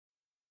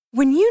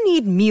When you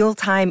need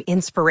mealtime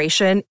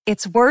inspiration,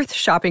 it's worth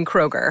shopping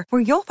Kroger,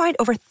 where you'll find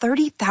over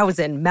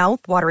 30,000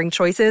 mouth-watering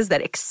choices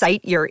that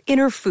excite your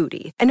inner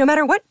foodie. And no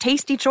matter what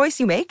tasty choice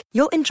you make,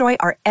 you'll enjoy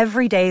our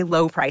everyday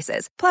low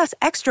prices, plus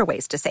extra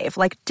ways to save,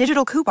 like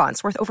digital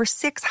coupons worth over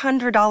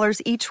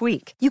 $600 each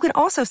week. You can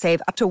also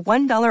save up to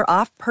 $1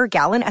 off per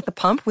gallon at the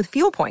pump with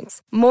fuel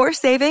points. More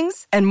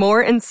savings and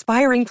more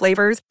inspiring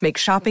flavors make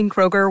shopping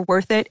Kroger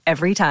worth it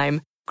every time.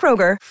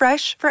 Kroger,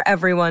 fresh for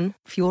everyone.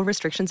 Fuel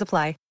restrictions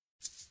apply.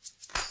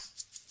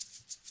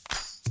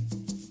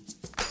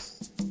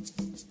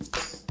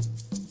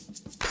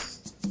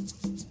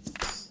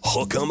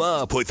 Hook 'em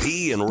up with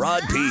E and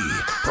Rod P.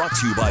 Brought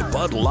to you by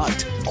Bud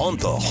Light on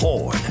the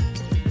Horn.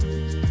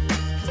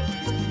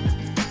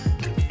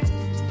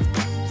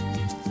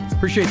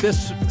 Appreciate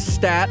this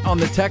stat on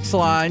the text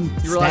line.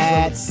 You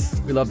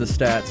Stats. We love the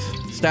stats.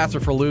 Stats are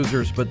for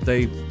losers, but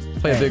they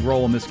play a big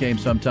role in this game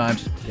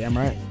sometimes. Damn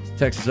right.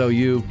 Texas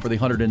OU for the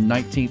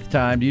 119th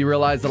time. Do you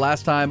realize the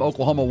last time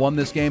Oklahoma won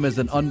this game as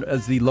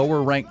the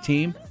lower-ranked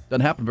team?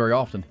 Doesn't happen very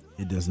often.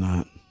 It does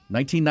not.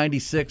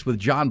 1996 with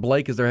John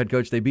Blake as their head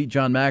coach. They beat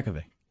John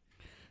McAfee.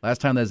 Last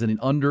time as a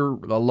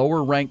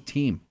lower-ranked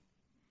team.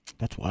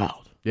 That's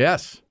wild.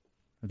 Yes.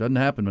 It doesn't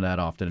happen that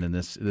often in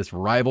this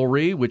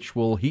rivalry, which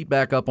will heat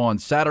back up on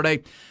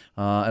Saturday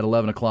at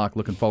 11 o'clock.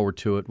 Looking forward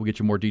to it. We'll get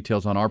you more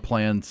details on our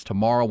plans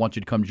tomorrow. I want you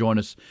to come join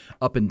us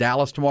up in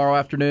Dallas tomorrow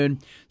afternoon.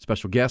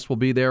 Special guests will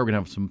be there. We're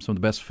going to have some of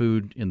the best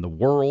food in the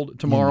world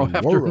tomorrow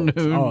afternoon.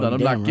 Oh,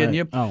 I'm not kidding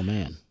you. Oh,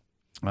 man.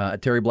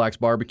 At Terry Black's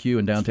Barbecue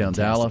in downtown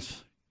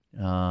Dallas.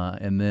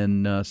 And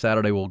then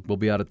Saturday we'll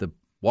be out at the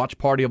watch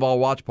party of all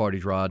watch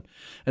parties, Rod.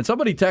 And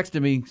somebody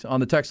texted me on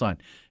the text line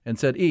and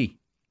said,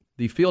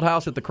 the field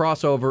house at the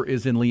crossover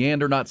is in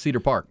Leander, not Cedar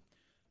Park.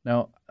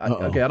 Now, I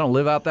don't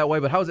live out that way,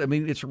 but how is it? I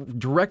mean, it's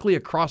directly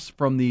across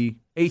from the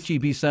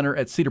HEB Center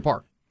at Cedar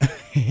Park.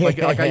 like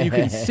you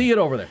can see it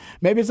over there.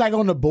 Maybe it's like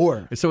on the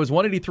border. So is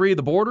 183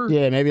 the border?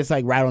 Yeah, maybe it's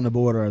like right on the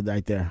border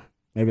right there.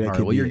 Maybe that all could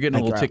right, well, be you're getting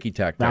like a little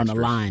ticky-tack. Right on the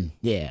line.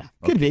 Yeah,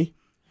 could be.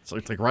 So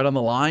it's like right on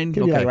the line?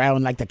 Could be like right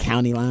on like the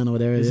county line or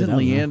whatever. Isn't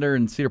Leander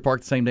and Cedar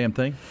Park the same damn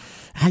thing?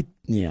 Hey,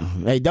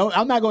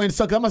 I'm not going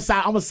to insult.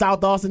 I'm a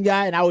South Austin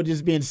guy, and I would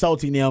just be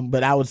insulting them.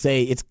 But I would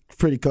say it's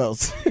pretty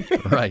close,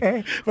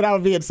 right? But I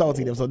would be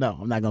insulting them, so no,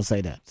 I'm not going to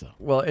say that. So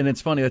well, and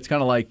it's funny. It's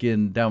kind of like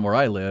down where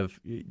I live.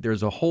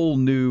 There's a whole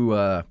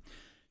new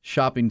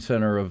shopping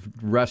center of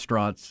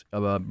restaurants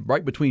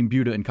right between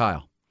Buda and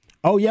Kyle.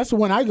 Oh, yes, the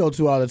one I go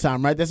to all the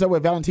time, right? That's where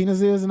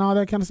Valentina's is and all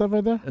that kind of stuff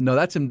right there? No,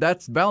 that's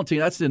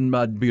Valentina. That's in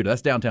Buda.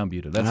 That's downtown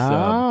Buda. That's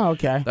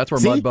okay. That's where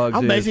Mudbugs is.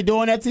 I'm basically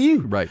doing that to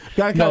you. Right.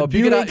 Got to come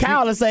Buda and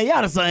Kyle and say,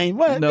 y'all the same.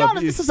 What? No, y'all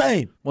it's the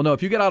same. Well, no,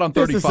 if you get out on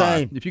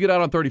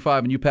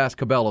 35, and you pass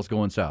Cabela's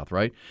going south,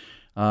 right?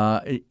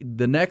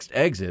 The next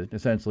exit,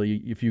 essentially,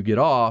 if you get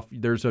off,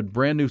 there's a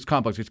brand new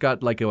complex. It's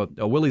got like a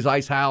Willie's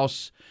Ice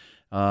House.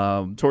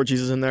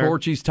 Torchy's is in there.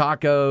 Torchy's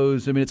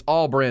Tacos. I mean, it's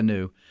all brand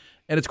new.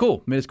 And it's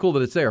cool. I mean, it's cool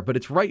that it's there, but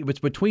it's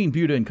between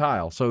Buda and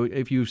Kyle. So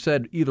if you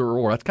said either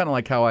or, that's kind of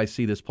like how I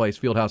see this place,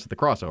 Fieldhouse at the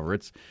crossover.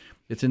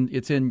 It's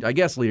in I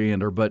guess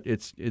Leander, but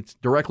it's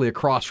directly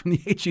across from the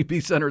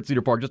HEB Center at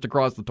Cedar Park, just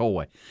across the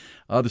tollway,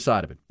 other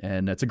side of it.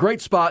 And it's a great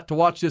spot to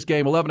watch this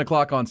game. 11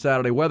 o'clock on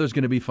Saturday. Weather's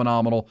going to be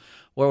phenomenal.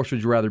 Where else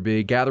would you rather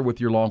be? Gather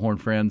with your Longhorn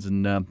friends,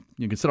 and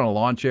you can sit on a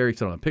lawn chair, you can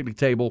sit on a picnic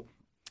table.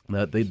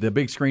 The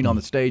big screen on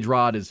the stage,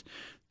 Rod, is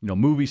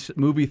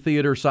movie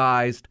theater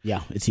sized.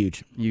 Yeah, it's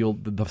huge.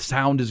 The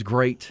sound is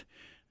great,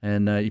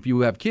 and if you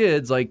have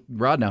kids like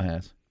Rod now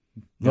has,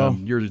 by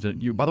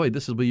the way,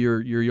 this will be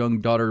your young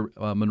daughter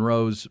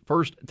Monroe's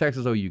first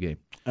Texas OU game.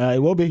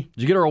 It will be.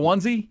 Did you get her a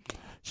onesie?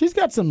 She's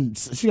got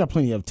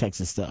plenty of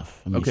Texas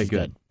stuff. I mean, okay,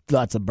 good. Got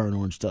lots of burnt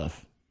orange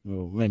stuff.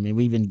 Well, I mean,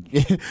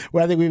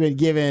 I think we've been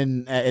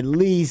given at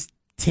least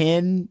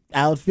 10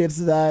 outfits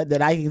that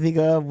I can think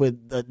of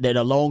with that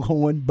are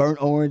Longhorn,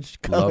 burnt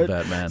orange colored.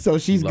 Love that, man. So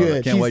she's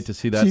good. Can't wait to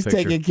see that she's picture.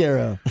 She's taken care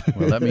of.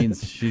 Well, that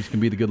means she's going to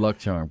be the good luck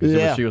charm.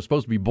 Because she was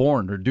supposed to be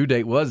born. Her due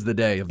date was the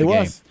day of the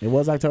game. It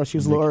was October. She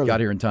was a little early.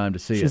 Got here in time to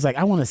see it. She was like,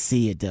 I want to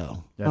see it,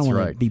 though. That's I want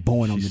right. to be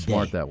born on the day. She's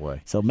smart that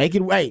way. So make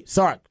it wait.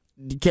 Sark,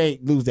 you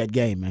can't lose that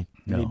game, man.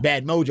 No. I mean,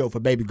 bad mojo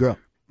for baby girl.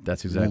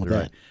 That's exactly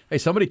right. Hey,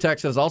 somebody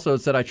texted us also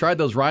and said, I tried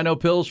those Rhino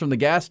pills from the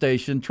gas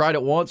station, tried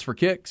it once for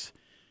kicks.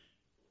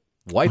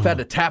 Wife had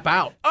to tap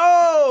out.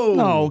 Oh!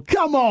 No,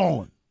 come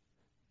on.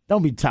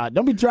 Don't be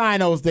trying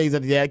those things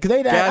at the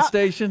gas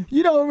station.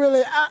 You don't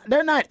really.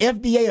 They're not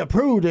FDA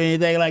approved or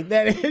anything like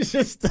that. It's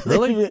just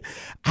really.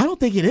 I don't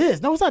think it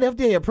is. No, it's not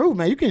FDA approved,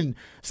 man. You can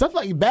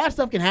bad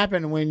stuff can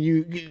happen when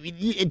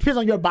it depends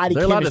on your body.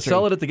 They're chemistry. allowed to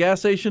sell it at the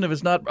gas station if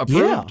it's not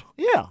approved.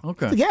 Yeah.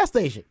 Okay. It's the gas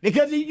station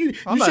because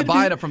I'm not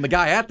buying it from the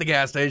guy at the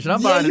gas station.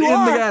 I'm buying it in the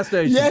gas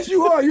station. Yes,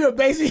 you are. You're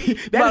basically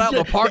not out in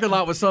the parking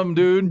lot with some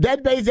dude.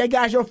 That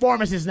guy's your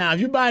pharmacist now. If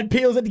you're buying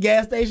pills at the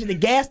gas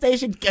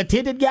station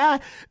attendant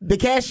guy, the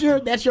cashier.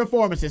 that's your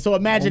pharmacist. So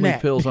imagine Only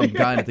that. pills I'm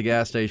buying at the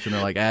gas station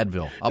are like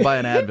Advil. I'll buy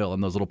an Advil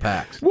in those little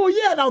packs. Well,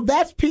 yeah, no,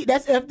 that's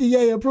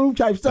FDA approved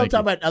type stuff. Thank you.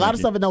 Talking about a lot of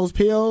stuff in those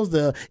pills,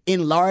 the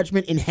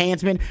enlargement,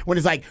 enhancement, when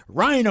it's like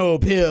rhino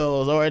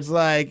pills or it's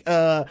like,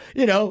 I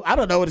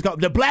don't know what it's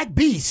called, the Black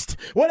Beast,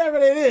 whatever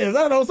it is. I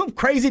don't know, some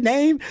crazy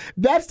name.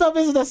 That stuff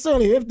isn't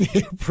necessarily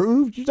FDA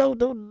approved. You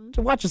don't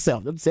watch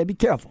yourself. Don't say be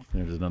careful.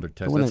 There's another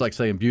test. That's like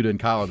saying Buda and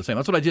Kyle are the same.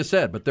 That's what I just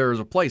said. But there's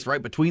a place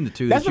right between the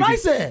two. That's what I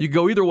said. You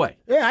go either way.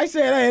 Yeah, I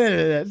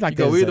said it's like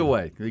You go either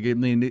way. I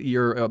mean,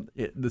 you're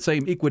the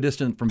same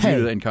equidistant from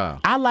Buda and Kyle.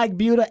 I like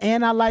Buda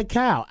and I like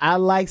Kyle. I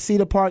like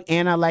Cedar Park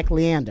and I like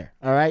Leander.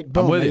 All right,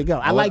 boom, there you go.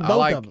 I like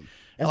both of them.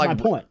 That's my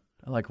point.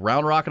 I like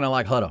Round Rock and I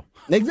like Hutto.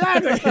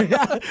 Exactly.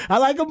 I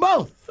like them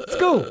both. It's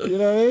cool. You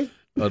know what I mean?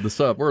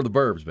 We're the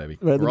burbs, baby.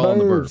 We're all in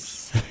the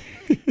burbs.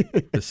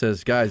 It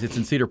says, guys, it's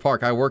in Cedar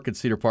Park. I work at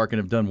Cedar Park and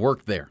have done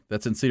work there.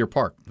 That's in Cedar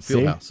Park, the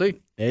field house. See?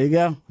 There you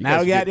go.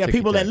 Now we got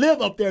people that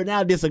live up there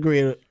now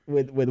disagree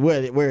with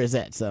where it's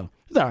at. So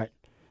it's all right.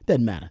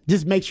 Doesn't matter.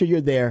 Just make sure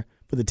you're there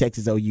for the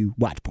Texas OU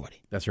watch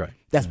party. That's right.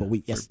 That's what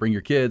we, yes. Bring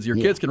your kids. Your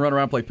kids can run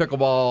around, play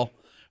pickleball.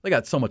 They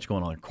got so much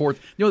going on in court.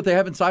 You know what they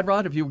have inside,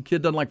 Rod? If your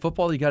kid doesn't like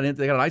football, they got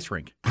an ice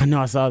rink. I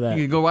know, I saw that.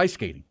 You can go ice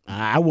skating.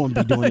 I won't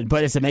be doing it,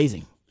 but it's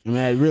amazing. I mean,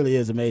 it really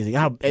is amazing.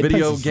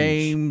 Video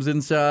games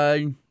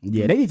inside.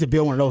 Yeah, they need to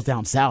build one of those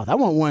down south. I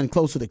want one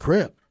close to the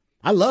crib.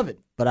 I love it,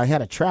 but I had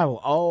to travel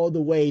all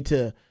the way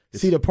to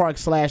Cedar Park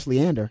 /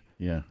 Leander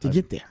to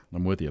get there.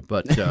 I'm with you,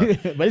 but, it's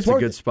a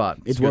good spot.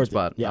 It's a good worth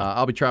spot. It. Yeah.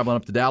 I'll be traveling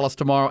up to Dallas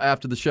tomorrow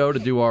after the show to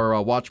do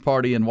our watch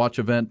party and watch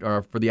event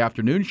for the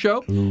afternoon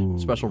show. Ooh.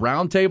 Special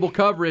roundtable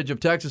coverage of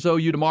Texas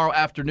OU tomorrow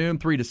afternoon,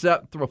 4 to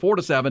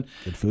 7.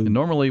 Good food. And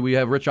normally we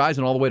have Rich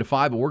Eisen all the way to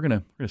 5, but we're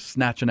gonna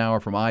snatch an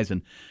hour from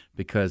Eisen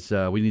because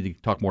we need to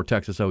talk more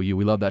Texas OU.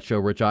 We love that show,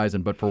 Rich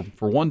Eisen. But for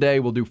one day,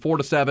 we'll do 4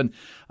 to 7.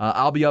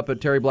 I'll be up at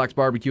Terry Black's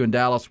Barbecue in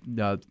Dallas.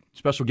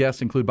 Special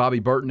guests include Bobby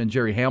Burton and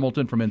Jerry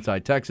Hamilton from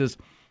Inside Texas.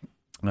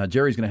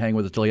 Jerry's going to hang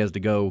with us until he has to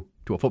go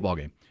to a football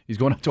game. He's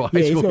going up to a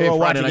high school game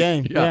Friday night.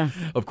 Game. Yeah,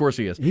 of course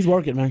he is. He's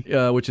working,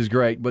 man. Which is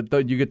great.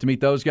 But you get to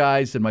meet those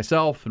guys and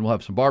myself, and we'll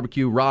have some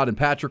barbecue. Rod and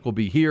Patrick will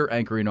be here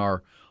anchoring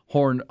our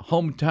Horn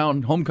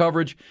hometown home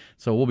coverage.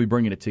 So we'll be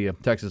bringing it to you,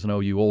 Texas and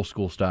OU, old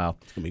school style.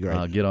 It's going to be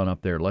great. Get on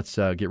up there. Let's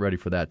get ready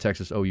for that,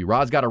 Texas OU.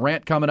 Rod's got a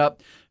rant coming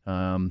up.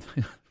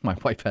 My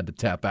wife had to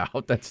tap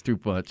out. That's too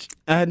much.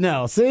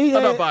 No, see?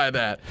 I'm not buying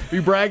that. Are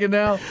you bragging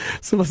now?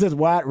 Someone says,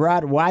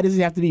 Rod, why does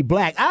he have to be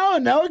black? I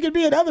don't know. It could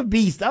be another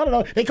beast. I don't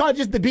know. They call it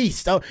just the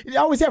beast. So you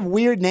always have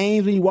weird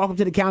names when you walk up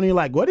to the counter. You're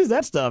like, what is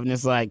that stuff? And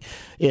it's like,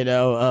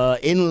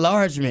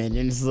 enlargement.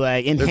 And it's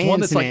like enhancement. There's one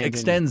that's like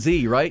Extend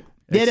Z, right?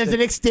 Yeah, there's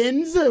an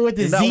Extends with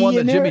the Z in there. Is that one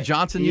that Jimmy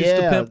Johnson used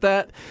to pimp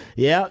that?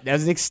 Yeah,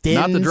 there's an Extends.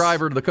 Not the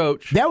driver, the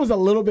coach. That was a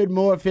little bit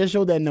more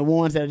official than the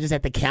ones that are just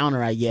at the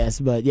counter, I guess.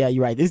 But yeah,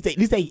 you're right. At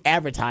least they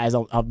advertise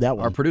on that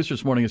one. Our producer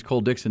this morning is Cole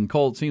Dixon.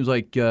 Cole, it seems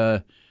like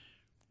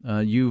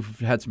you've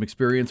had some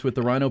experience with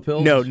the Rhino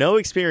pills? No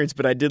experience,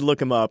 but I did look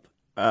them up.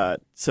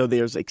 So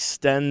there's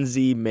Extend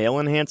Z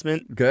male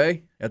enhancement.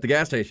 Okay, at the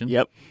gas station.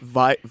 Yep.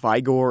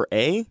 Vigor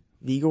A?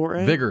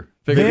 Vigor.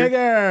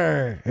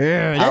 Yeah,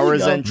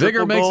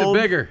 Vigor makes it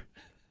bigger.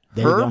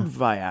 Herb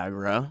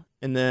Viagra,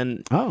 and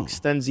then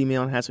Extend Z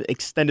male enhancement,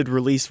 extended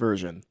release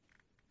version.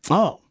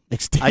 Oh,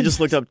 I just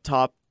looked up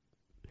top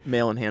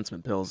male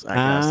enhancement pills at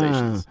gas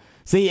stations.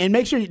 See, and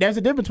make sure there's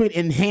a difference between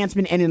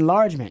enhancement and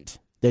enlargement.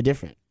 They're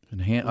different.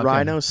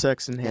 Rhino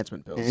sex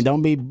enhancement pills. And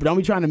don't be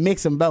trying to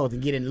mix them both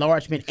and get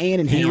enlargement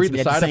and enhancement. Can you read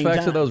the side effects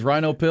time. of those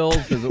Rhino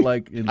pills? Is it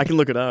like I can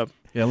look it up.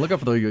 Yeah, look up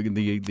for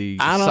the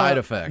side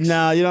effects.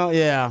 No, you don't.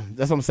 Yeah,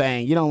 that's what I'm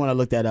saying. You don't want to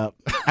look that up.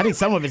 I think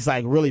some of it's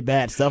like really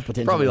bad stuff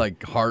potentially. Probably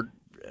like heart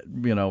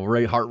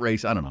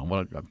race. I don't know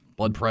what.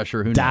 Blood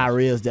pressure. Who knows?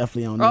 Diarrhea is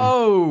definitely on there.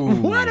 Oh,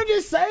 what I'm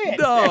just saying.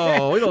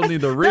 No, we don't need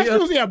the real. That's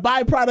usually a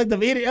byproduct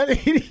of any.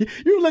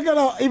 You look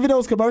at even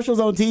those commercials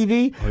on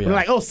TV. Oh, yeah. They're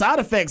like, side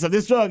effects of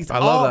this drug. I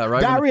love that.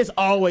 Right? Diarrhea is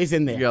always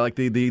in there. Yeah, like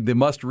the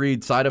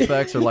must-read side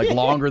effects are like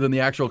longer than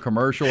the actual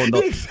commercial, and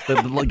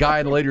the guy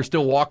and the lady are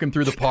still walking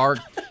through the park.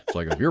 It's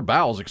like if your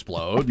bowels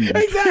explode.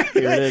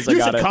 Exactly. Here it is.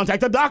 You should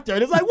contact a doctor.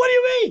 And it's like, what do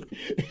you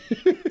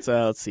mean?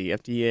 So let's see.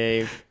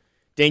 FDA,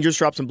 dangerous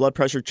drops in blood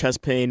pressure,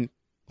 chest pain,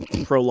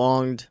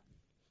 prolonged.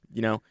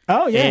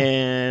 Oh yeah,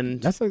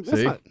 and that's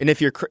not, and if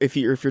you're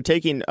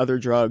taking other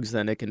drugs,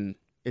 then it can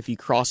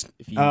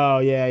oh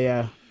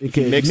yeah, it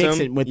can mix mix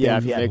them. it with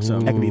them. Mix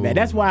them. That can be bad.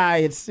 That's why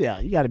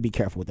you got to be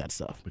careful with that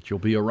stuff. But you'll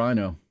be a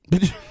rhino.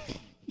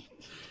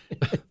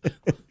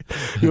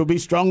 You'll be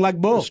strong like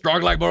bull.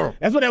 Strong like bull.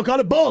 That's what they'll call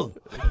it, bull.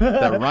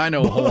 That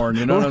rhino horn.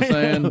 You know what I'm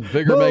saying?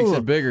 Bigger makes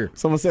it bigger.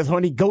 Someone says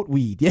horny goat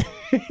weed. Yeah.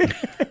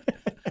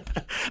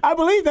 I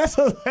believe that's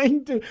a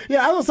thing too.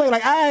 Yeah, I was saying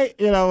I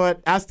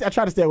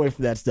try to stay away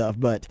from that stuff.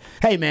 But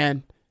hey,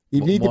 man, You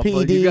need the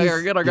PEDs.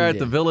 You got our guy at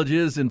the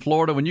Villages in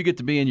Florida. When you get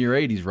to be in your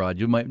 80s, Rod,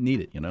 you might need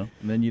it, And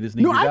then you just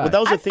need your guy. But that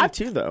was a thing,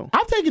 too, though.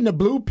 I've taken the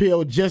blue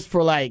pill just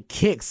for,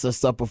 kicks or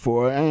stuff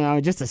before,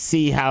 just to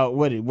see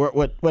what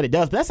it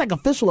does. But that's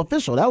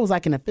official. That was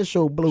an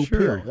official blue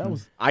pill.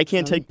 I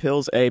can't take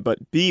pills, A,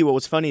 but B, what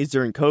was funny is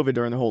during COVID,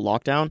 during the whole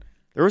lockdown,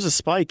 there was a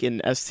spike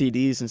in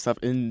STDs and stuff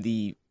in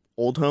the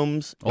old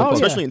homes,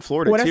 especially in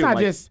Florida. Well, that's too. not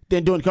just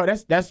then doing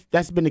COVID.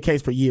 That's been the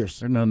case for years.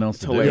 There's nothing else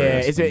to do. Yeah,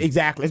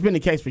 exactly. It's been the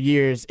case for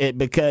years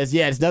because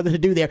there's nothing to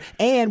do there.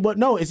 And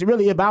it's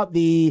really about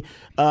the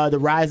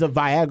rise of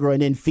Viagra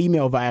and then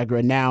female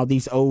Viagra. Now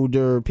these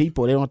older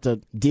people, they don't have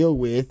to deal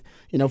with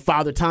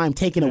father time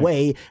taking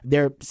away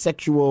their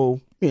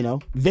sexual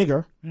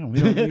vigor. Yeah,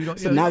 we don't,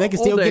 so now they can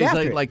still get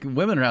after it. Like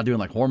women are out doing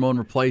hormone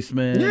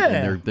replacement. Yeah,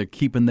 and they're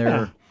keeping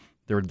their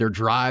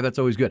drive. That's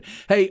always good.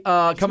 Hey,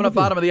 coming up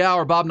bottom of the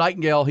hour, Bob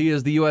Nightingale. He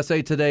is the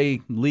USA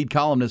Today lead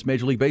columnist,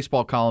 Major League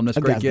Baseball columnist.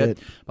 Great get.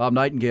 Bob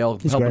Nightingale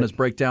helping us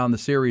break down the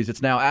series.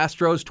 It's now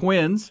Astros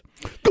Twins.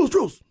 Go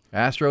Astros!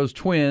 Astros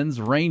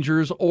Twins,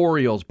 Rangers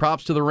Orioles.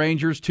 Props to the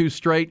Rangers, 2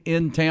 straight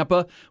in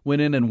Tampa.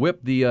 Went in and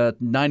whipped the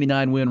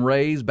 99-win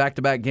Rays,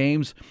 back-to-back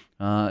games.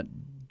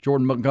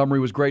 Jordan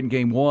Montgomery was great in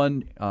Game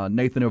 1.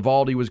 Nathan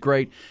Eovaldi was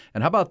great.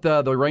 And how about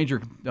the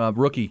Ranger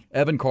rookie,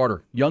 Evan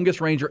Carter? Youngest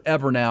Ranger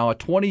ever now, a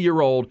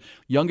 20-year-old,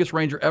 youngest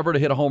Ranger ever to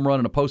hit a home run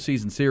in a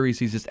postseason series.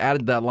 He's just added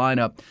to that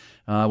lineup.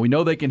 We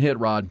know they can hit,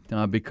 Rod,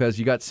 because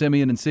you got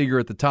Semien and Seager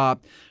at the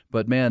top.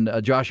 But, man,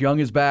 Josh Young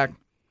is back.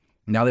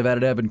 Now they've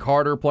added Evan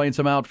Carter playing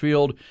some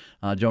outfield.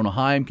 Jonah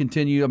Heim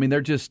continue. I mean,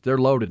 they're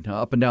loaded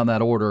up and down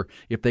that order.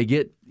 If they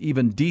get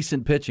even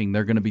decent pitching,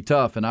 they're going to be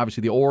tough. And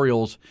obviously the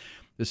Orioles,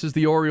 this is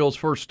the Orioles'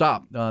 first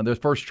stop, their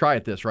first try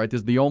at this, right? This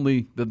is the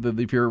only,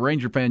 if you're a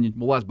Ranger fan,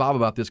 we'll ask Bob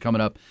about this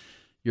coming up.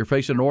 You're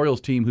facing an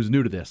Orioles team who's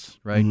new to this,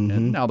 right? Mm-hmm.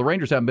 And now the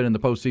Rangers haven't been in the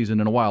postseason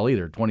in a while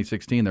either,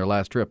 2016, their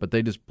last trip, but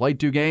they just played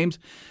 2 games.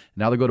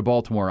 Now they go to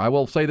Baltimore. I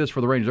will say this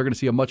for the Rangers, they're going to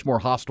see a much more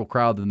hostile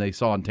crowd than they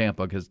saw in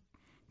Tampa because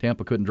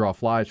Tampa couldn't draw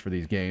flies for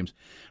these games.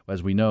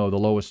 As we know, the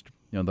lowest,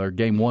 their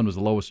Game 1 was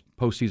the lowest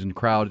postseason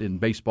crowd in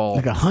baseball.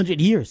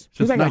 100 years.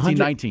 Since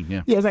 1919,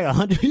 yeah. Yeah, it was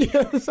 100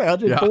 years. It's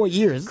 104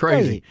 years.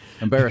 Crazy.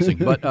 Embarrassing.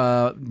 But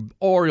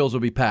Orioles will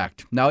be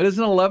packed. Now, it is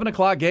an 11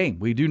 o'clock game.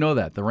 We do know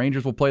that. The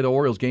Rangers will play the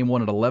Orioles Game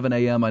 1 at 11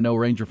 a.m. I know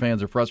Ranger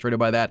fans are frustrated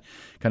by that,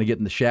 kind of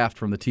getting the shaft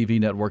from the TV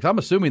networks. I'm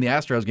assuming the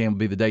Astros game will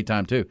be the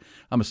daytime, too.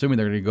 I'm assuming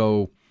they're going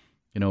to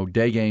go,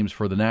 day games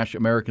for the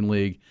National American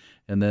League.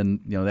 And then,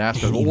 the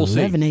Astros, we'll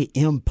see. 11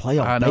 a.m.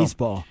 playoff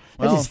baseball.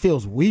 That just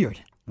feels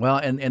weird. Well,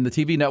 and the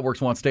TV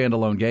networks want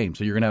standalone games.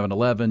 So you're going to have an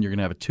 11, you're going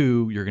to have a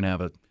 2, you're going to have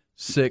a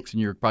 6,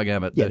 and you're probably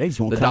going to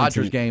have the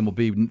Dodgers game will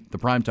be the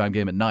primetime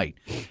game at night.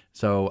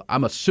 So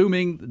I'm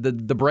assuming the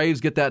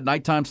Braves get that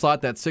nighttime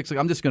slot, that 6.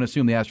 I'm just going to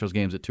assume the Astros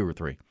game's at 2 or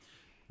 3.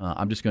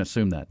 I'm just going to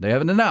assume that. They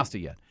haven't announced it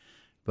yet.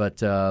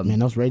 But man,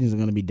 those ratings are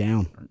going to be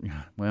down.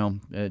 Well,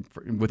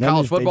 with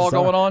college football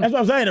going on, that's what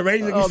I'm saying. The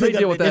ratings they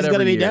deal with that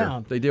every year.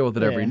 Down. They deal with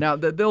it every. Now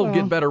they'll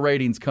get better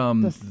ratings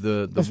come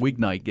the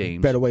weeknight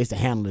games. Better ways to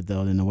handle it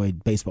though than the way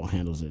baseball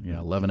handles it. Yeah,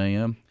 11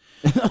 a.m.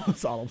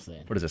 That's all I'm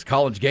saying. What is this,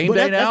 college game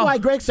day now? That's why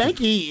Greg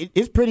Sankey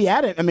is pretty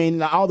adamant. I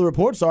mean, all the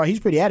reports are he's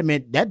pretty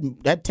adamant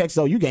that Texas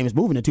OU game is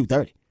moving to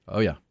 2:30. Oh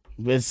yeah.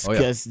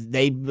 Because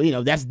they,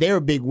 that's their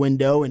big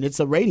window, and it's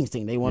a ratings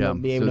thing. They want to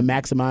be able to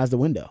maximize the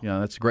window. Yeah,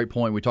 that's a great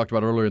point. We talked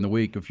about earlier in the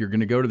week. If you're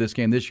going to go to this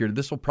game this year,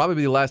 this will probably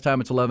be the last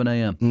time it's 11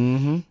 a.m.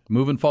 Mm-hmm.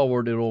 Moving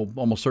forward, it'll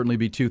almost certainly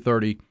be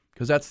 2:30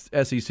 because that's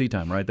SEC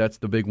time, right? That's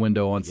the big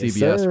window on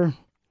CBS. Sir.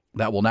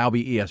 That will now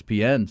be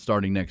ESPN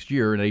starting next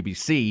year and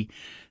ABC.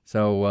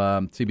 So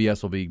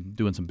CBS will be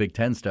doing some Big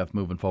Ten stuff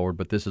moving forward,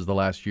 but this is the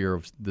last year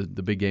of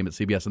the big game at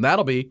CBS, and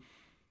that'll be.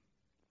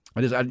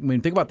 I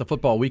mean, think about the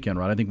football weekend,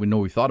 right? I think we know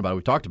we've thought about it.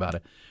 We've talked about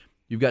it.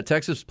 You've got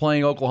Texas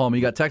playing Oklahoma.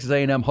 You got Texas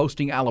A&M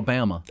hosting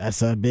Alabama.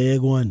 That's a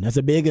big one. That's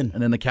a big one.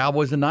 And then the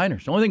Cowboys and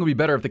Niners. The only thing would be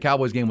better if the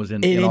Cowboys game was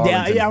in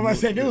Arlington. Yeah, I was going to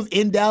say, if it was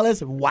in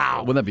Dallas, wow.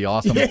 Wouldn't that be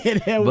awesome?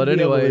 But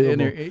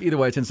anyway, either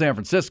way, it's in San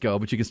Francisco,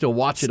 but you can still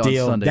watch it on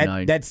Sunday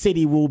night. That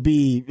city will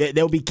be,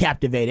 they'll be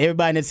captivated.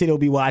 Everybody in that city will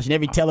be watching.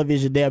 Every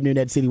television damn near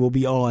that city will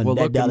be on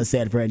Dallas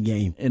San Fran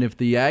game. And if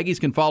the Aggies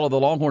can follow the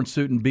Longhorn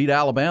suit and beat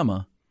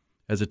Alabama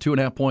as a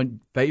 2.5-point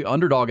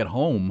underdog at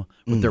home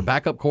with their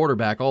backup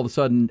quarterback, all of a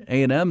sudden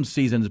A&M's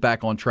season is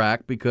back on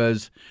track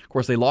because, of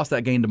course, they lost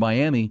that game to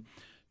Miami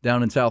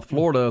down in South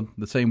Florida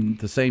the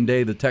same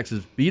day that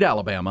Texas beat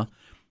Alabama.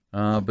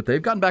 But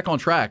they've gotten back on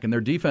track, and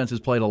their defense has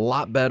played a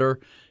lot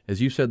better. As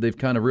you said, they've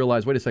kind of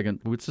realized, wait a second,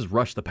 let's just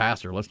rush the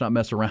passer. Let's not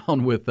mess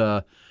around with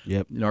our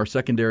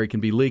secondary can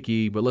be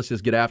leaky, but let's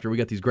just get after it. We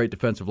got these great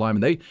defensive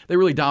linemen. They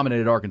really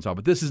dominated Arkansas,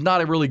 but this is not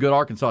a really good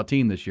Arkansas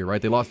team this year,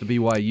 right? They lost to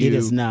BYU. It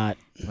is not.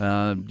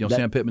 Sam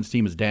Pittman's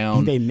team is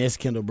down. They miss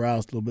Kendall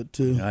Browse a little bit,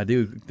 too. I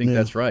do think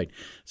that's right.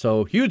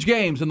 So huge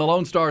games in the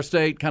Lone Star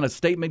State, kind of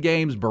statement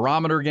games,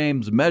 barometer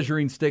games,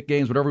 measuring stick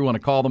games, whatever you want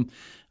to call them.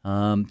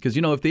 Because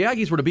if the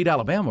Aggies were to beat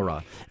Alabama,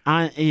 Rod,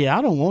 I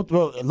don't want.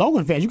 Well,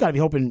 Logan fans, you got to be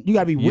hoping, you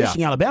got to be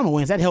wishing Alabama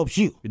wins. That helps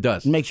you. It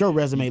does. It makes your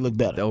resume look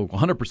better. Oh,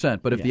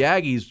 100%. But if the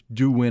Aggies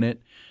do win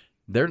it,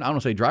 they're, I don't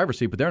want to say driver's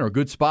seat, but they're in a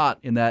good spot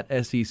in that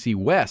SEC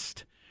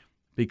West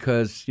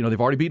because,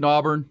 they've already beaten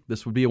Auburn.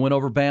 This would be a win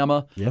over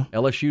Bama. Yeah.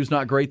 LSU's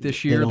not great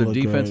this year. Their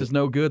defense is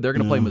no good. They're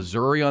going to play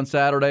Missouri on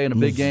Saturday in a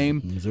big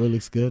game. Missouri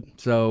looks good.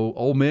 So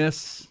Ole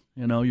Miss,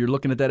 you're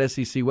looking at that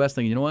SEC West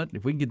thinking, you know what?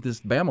 If we can get this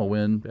Bama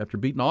win after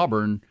beating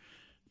Auburn,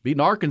 beating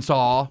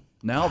Arkansas,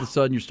 now all of a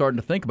sudden you're starting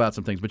to think about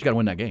some things, but you got to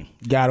win that game.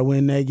 Got to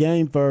win that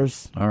game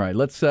first. All right,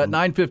 let's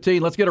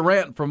 9:15. Let's get a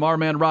rant from our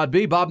man Rod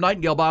B. Bob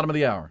Nightingale, bottom of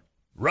the hour.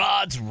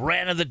 Rod's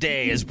Rant of the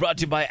Day is brought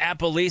to you by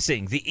Apple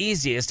Leasing, the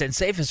easiest and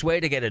safest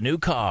way to get a new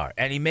car.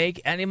 Any make,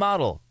 any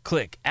model.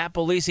 Click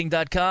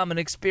appleleasing.com and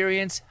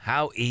experience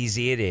how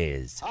easy it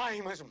is.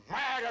 I'm as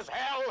mad as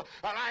hell,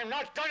 and I'm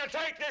not going to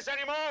take this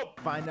anymore.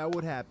 Find out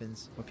what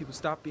happens when people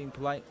stop being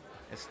polite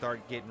and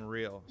start getting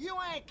real. You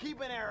ain't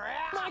keeping it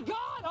around. My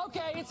God!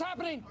 Okay, it's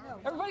happening.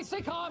 Everybody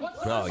stay calm.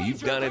 Oh,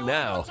 you've done it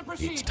now.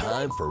 It's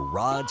time for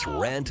Rod's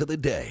Rant of the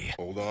Day.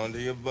 Hold on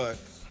to your butt.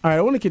 All right,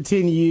 I want to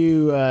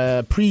continue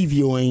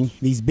previewing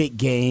these big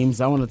games.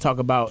 I want to talk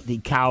about the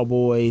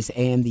Cowboys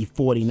and the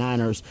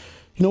 49ers.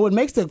 What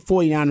makes the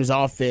 49ers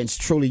offense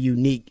truly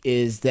unique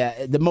is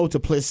that the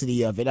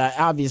multiplicity of it.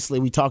 Obviously,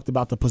 we talked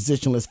about the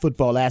positionless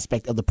football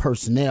aspect of the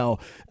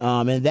personnel,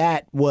 and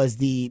that was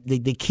the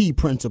key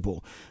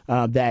principle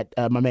that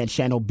my man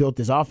Shano built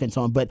this offense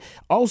on. But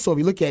also, if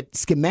you look at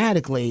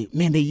schematically,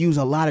 man, they use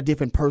a lot of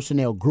different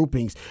personnel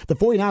groupings. The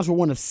 49ers were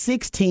one of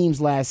 6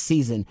 teams last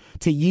season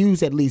to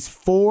use at least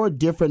 4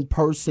 different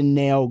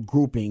personnel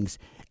groupings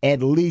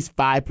at least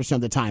 5%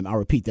 of the time. I'll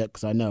repeat that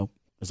because I know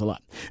that's a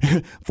lot.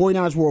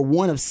 49ers were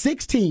one of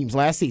 6 teams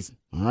last season.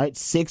 All right,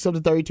 6 of the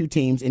 32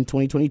 teams in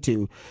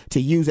 2022 to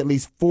use at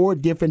least 4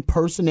 different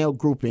personnel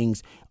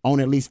groupings on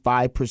at least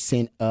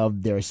 5%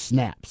 of their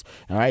snaps.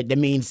 All right, that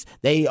means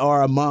they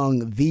are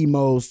among the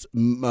most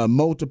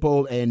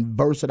multiple and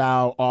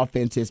versatile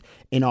offenses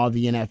in all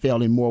the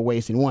NFL in more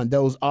ways than one.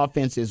 Those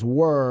offenses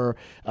were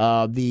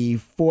the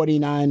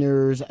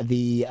 49ers,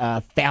 the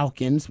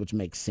Falcons, which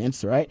makes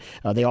sense, right?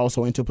 They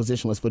also into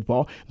positionless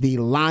football. The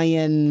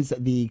Lions,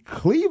 the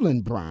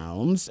Cleveland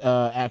Browns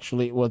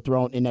actually were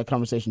thrown in that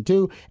conversation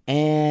too.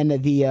 And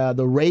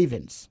the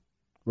Ravens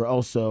were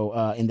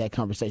also in that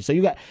conversation. So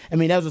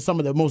those are some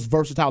of the most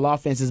versatile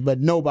offenses,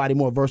 but nobody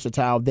more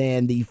versatile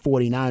than the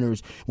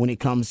 49ers when it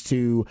comes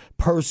to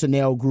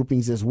personnel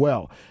groupings as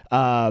well.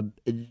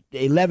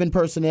 11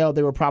 personnel,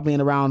 they were probably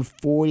in around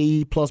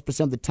 40+%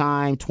 of the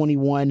time,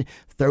 21,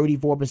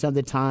 34% of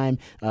the time.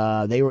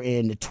 They were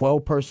in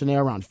 12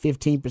 personnel around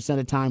 15% of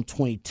the time.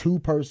 22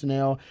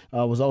 personnel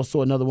was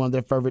also another one of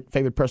their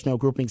favorite personnel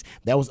groupings.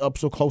 That was up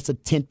so close to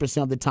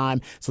 10% of the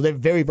time. So they're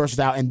very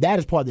versatile, and that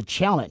is part of the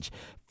challenge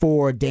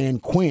for Dan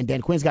Quinn.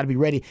 Dan Quinn's got to be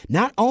ready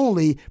not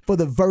only for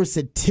the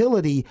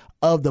versatility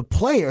of the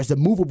players, the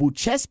movable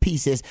chess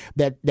pieces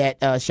that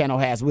Shano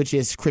has, which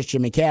is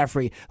Christian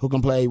McCaffrey, who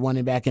can play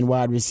running back and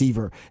wide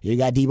receiver. You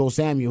got Deebo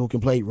Samuel, who can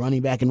play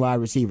running back and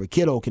wide receiver.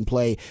 Kittle can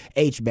play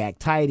H-back,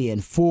 tight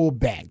end,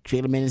 fullback.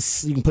 You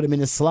can put him in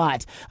the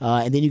slot.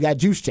 And then you got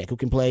Juszczyk, who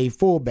can play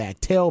fullback,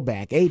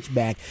 tailback,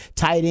 H-back,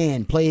 tight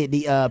end, play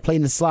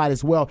in the slot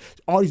as well.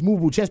 All these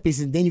movable chess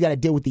pieces. And then you got to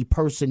deal with the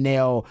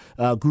personnel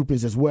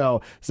groupings as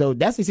well. So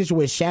that's the situation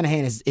where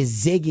Shanahan is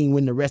zigging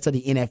when the rest of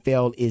the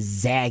NFL is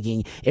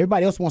zagging.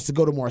 Everybody else wants to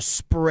go to more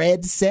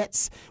spread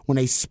sets when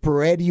they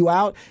spread you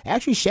out.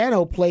 Actually,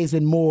 Shano plays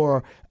in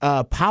more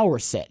power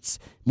sets,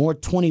 more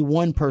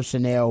 21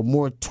 personnel,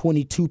 more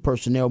 22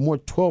 personnel, more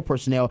 12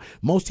 personnel.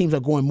 Most teams are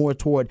going more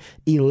toward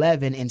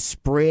 11 and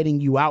spreading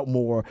you out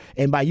more.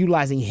 And by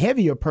utilizing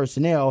heavier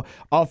personnel,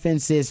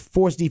 offenses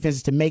force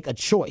defenses to make a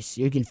choice.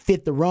 You can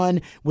fit the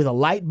run with a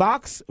light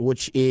box,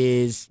 which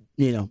is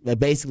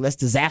basically that's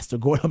disaster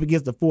going up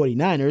against the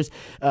 49ers.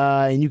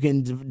 And you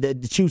can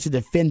choose to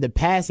defend the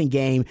passing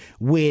game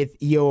with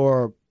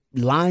your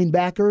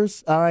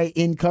linebackers, all right,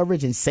 in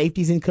coverage and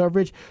safeties in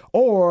coverage,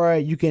 or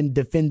you can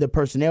defend the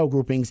personnel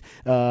groupings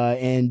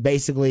and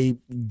basically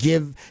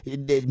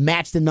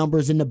match the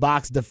numbers in the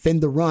box, defend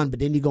the run, but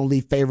then you're going to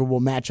leave favorable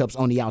matchups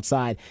on the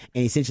outside.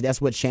 And essentially that's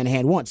what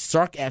Shanahan wants.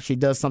 Sark actually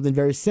does something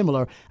very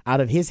similar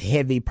out of his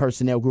heavy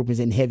personnel groupings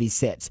and heavy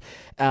sets.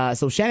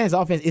 So Shanahan's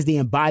offense is the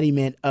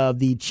embodiment of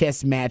the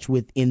chess match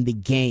within the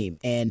game.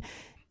 And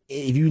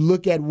if you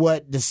look at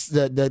what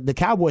the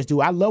Cowboys do,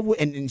 I love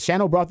and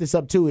Shano brought this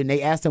up too, and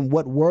they asked him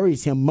what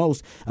worries him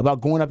most about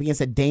going up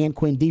against a Dan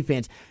Quinn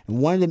defense. And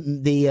one of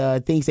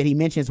the things that he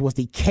mentions was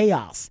the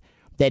chaos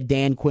that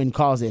Dan Quinn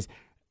causes.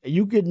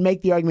 You could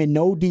make the argument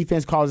no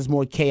defense causes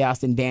more chaos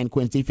than Dan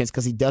Quinn's defense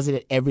because he does it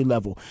at every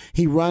level.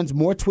 He runs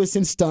more twists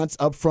and stunts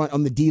up front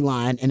on the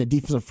D-line and the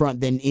defensive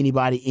front than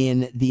anybody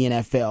in the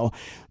NFL.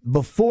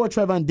 Before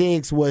Trevon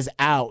Diggs was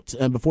out,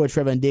 for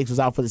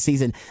the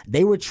season,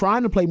 they were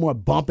trying to play more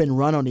bump and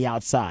run on the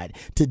outside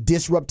to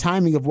disrupt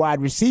timing of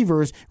wide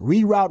receivers,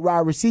 reroute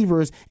wide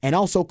receivers, and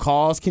also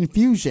cause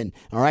confusion,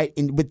 all right,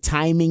 with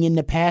timing in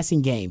the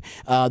passing game.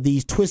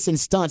 These twists and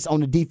stunts on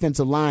the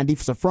defensive line,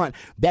 defensive front,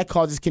 that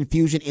causes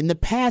confusion confusion in the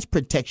pass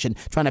protection,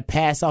 trying to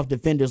pass off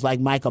defenders like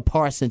Micah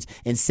Parsons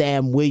and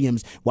Sam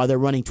Williams while they're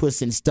running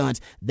twists and stunts.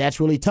 That's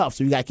really tough.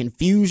 So you got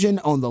confusion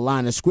on the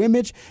line of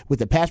scrimmage with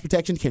the pass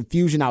protection,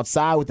 confusion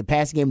outside with the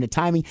passing game and the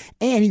timing,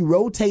 and he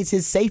rotates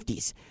his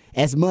safeties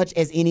as much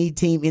as any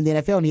team in the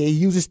NFL. And he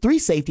uses 3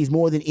 safeties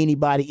more than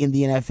anybody in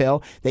the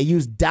NFL. They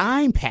use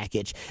dime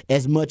package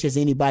as much as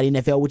anybody in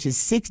the NFL, which is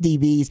 6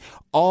 DBs,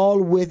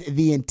 all with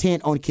the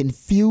intent on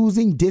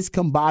confusing,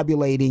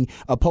 discombobulating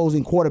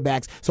opposing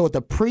quarterbacks so that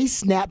the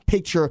pre-snap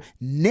picture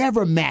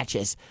never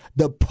matches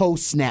the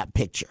post-snap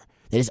picture.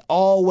 There's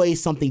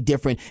always something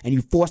different, and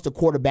you force the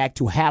quarterback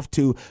to have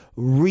to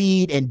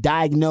read and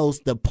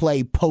diagnose the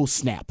play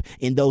post-snap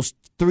in those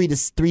 3 to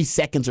 3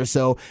 seconds or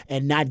so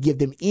and not give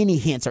them any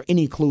hints or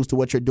any clues to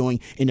what you're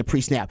doing in the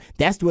pre-snap.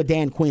 That's what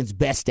Dan Quinn's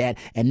best at,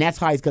 and that's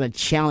how he's going to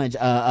challenge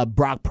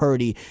Brock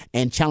Purdy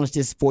and challenge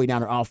this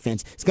 49er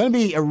offense. It's going to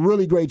be a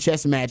really great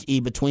chess match,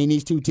 between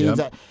these two teams.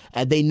 Yep.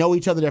 They know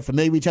each other. They're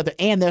familiar with each other,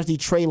 and there's the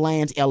Trey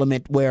Lance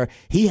element where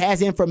he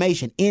has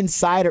information,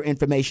 insider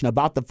information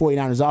about the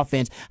 49ers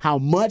offense. How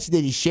much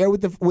did he share with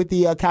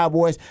the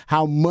Cowboys?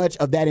 How much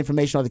of that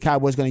information are the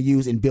Cowboys going to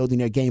use in building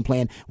their game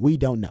plan? We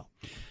don't know.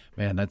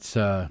 Man, that's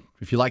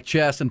if you like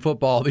chess and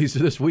football,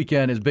 this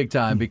weekend is big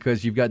time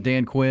because you've got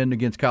Dan Quinn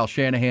against Kyle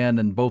Shanahan,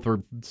 and both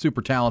are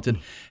super talented.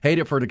 Hate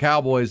it for the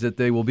Cowboys that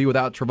they will be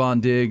without Trevon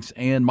Diggs,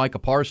 and Micah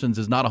Parsons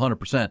is not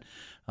 100%.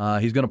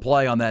 He's going to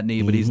play on that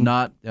knee, but he's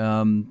not,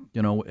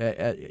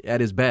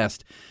 at his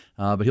best.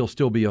 But he'll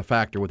still be a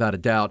factor without a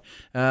doubt.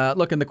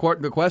 Look, and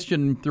the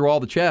question through all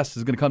the chess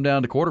is going to come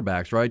down to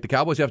quarterbacks, right? The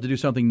Cowboys have to do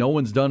something no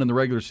one's done in the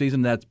regular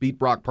season. That's beat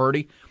Brock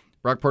Purdy.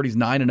 Brock Purdy's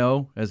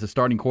 9-0 as the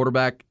starting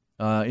quarterback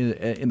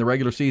in the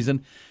regular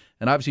season.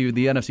 And obviously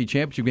the NFC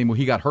Championship game where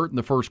he got hurt in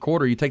the first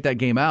quarter, you take that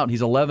game out, and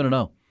he's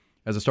 11-0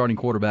 as a starting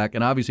quarterback.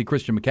 And obviously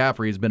Christian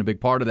McCaffrey has been a big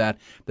part of that.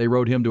 They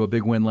rode him to a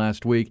big win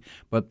last week.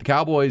 But the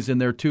Cowboys in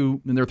their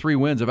 3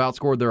 wins have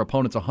outscored their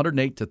opponents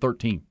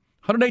 108-13.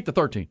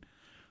 108-13.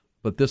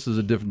 But this is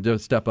a different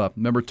step up.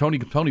 Remember, Tony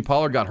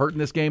Pollard got hurt in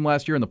this game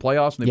last year in the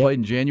playoffs, and they played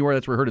in January.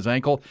 That's where he hurt his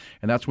ankle,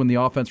 and that's when the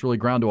offense really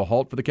ground to a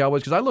halt for the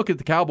Cowboys. Because I look at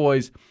the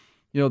Cowboys,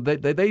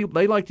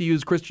 they like to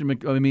use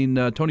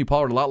Tony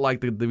Pollard a lot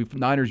like the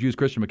Niners use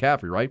Christian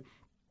McCaffrey, right?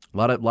 A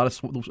lot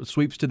of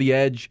sweeps to the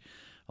edge,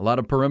 a lot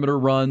of perimeter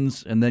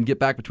runs, and then get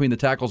back between the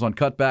tackles on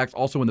cutbacks,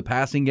 also in the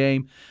passing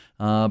game.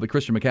 But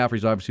Christian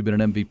McCaffrey's obviously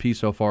been an MVP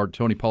so far.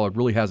 Tony Pollard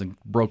really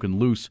hasn't broken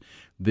loose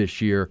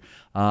this year.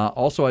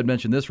 Also, I'd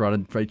mentioned this,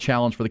 Rod, a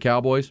challenge for the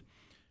Cowboys.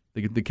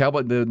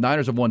 The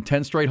Niners have won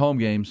 10 straight home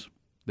games.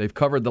 They've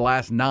covered the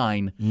last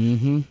 9.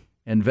 Mm-hmm.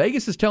 And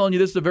Vegas is telling you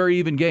this is a very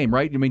even game,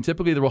 right? I mean,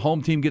 typically the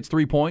home team gets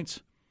 3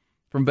 points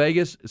from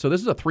Vegas. So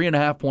this is a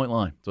 3.5-point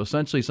line. So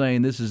essentially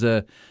saying this is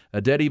a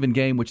dead even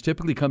game, which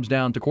typically comes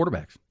down to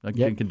quarterbacks.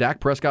 Can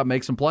Dak Prescott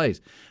make some plays?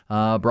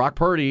 Brock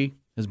Purdy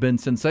has been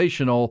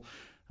sensational.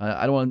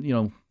 I don't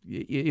want,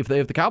 if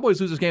the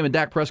Cowboys lose this game and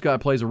Dak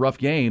Prescott plays a rough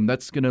game,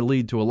 that's going to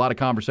lead to a lot of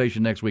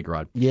conversation next week,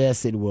 Rod.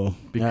 Yes, it will.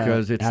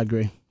 Because I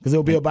agree. Because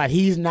it'll be about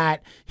he's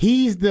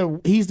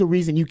the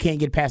reason you can't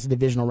get past the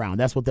divisional round.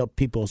 That's what the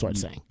people start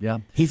saying. Yeah,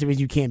 he's the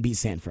reason you can't beat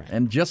San Fran.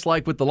 And just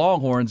like with the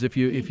Longhorns, if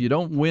you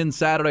don't win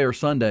Saturday or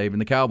Sunday in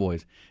the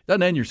Cowboys, it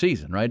doesn't end your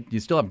season, right?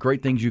 You still have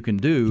great things you can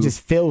do. It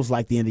just feels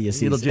like the end of your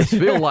season. It'll just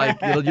feel like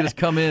it'll just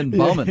come in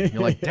bumming.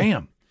 You're like,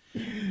 damn.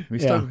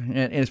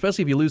 And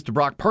especially if you lose to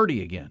Brock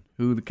Purdy again,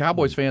 who the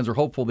Cowboys fans are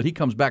hopeful that he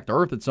comes back to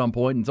earth at some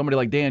point, and somebody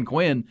like Dan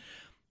Quinn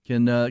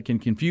can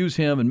confuse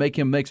him and make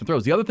him make some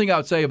throws. The other thing I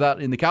would say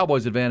about in the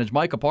Cowboys' advantage,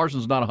 Micah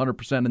Parsons is not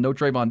 100% and no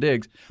Trayvon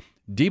Diggs.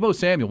 Deebo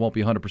Samuel won't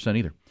be 100%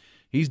 either.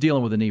 He's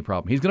dealing with a knee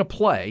problem. He's going to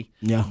play,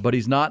 but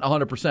he's not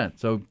 100%.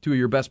 So 2 of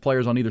your best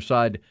players on either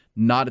side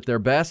not at their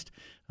best.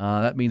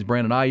 That means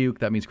Brandon Ayuk.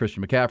 That means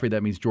Christian McCaffrey.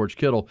 That means George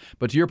Kittle.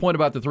 But to your point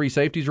about the 3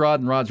 safeties, Rod,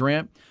 and Rod's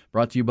rant,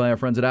 brought to you by our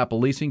friends at Apple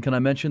Leasing, can I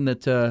mention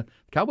that the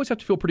Cowboys have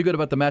to feel pretty good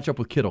about the matchup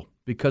with Kittle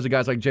because of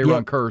guys like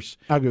Jaron Kearse.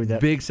 I agree with that.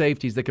 Big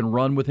safeties that can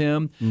run with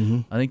him.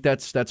 Mm-hmm. I think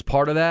that's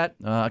part of that.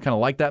 I kind of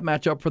like that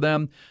matchup for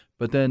them.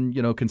 But then,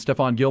 can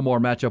Stephon Gilmore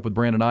match up with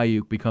Brandon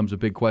Ayuk becomes a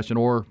big question,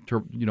 or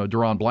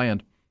Deron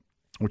Bland,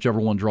 whichever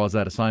one draws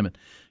that assignment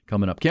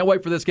coming up. Can't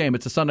wait for this game.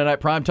 It's a Sunday night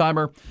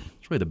primetimer.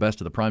 It's really the best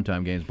of the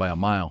primetime games by a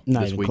mile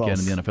this weekend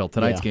in the NFL.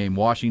 Tonight's game,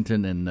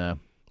 Washington and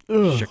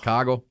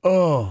Chicago.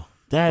 Oh,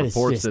 that is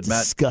just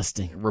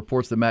disgusting.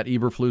 Reports that Matt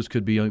Eberflus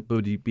could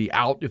be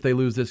out if they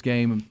lose this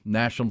game,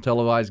 national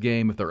televised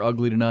game, if they're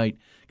ugly tonight,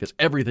 because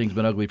everything's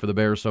been ugly for the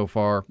Bears so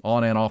far,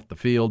 on and off the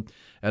field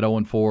at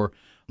 0-4.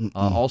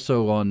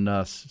 Also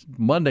on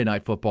Monday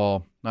Night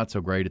Football, not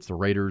so great. It's the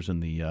Raiders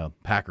and the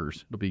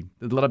Packers.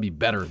 It'll be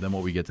better than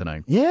what we get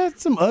tonight. Yeah,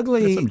 it's some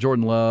ugly. Some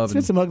Jordan Love. It's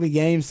been some ugly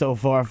games so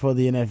far for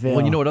the NFL.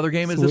 Well, you know what other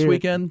game is this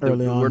weekend that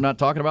on. we're not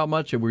talking about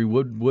much, and we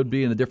would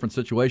be in a different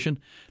situation.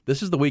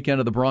 This is the weekend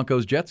of the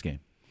Broncos-Jets game.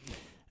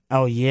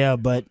 Oh, yeah,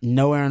 but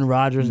no Aaron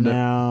Rodgers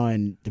now,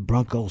 and the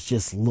Broncos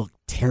just look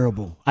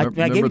terrible. I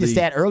gave you the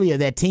stat earlier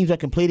that teams are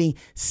completing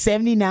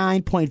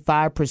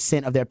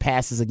 79.5% of their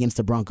passes against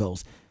the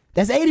Broncos.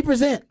 That's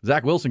 80%.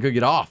 Zach Wilson could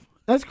get off.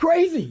 That's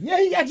crazy.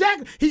 Yeah,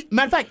 exactly.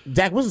 Matter of fact,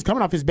 Zach Wilson's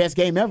coming off his best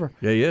game ever.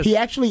 Yeah, he is. He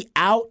actually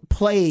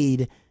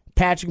outplayed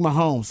Patrick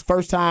Mahomes.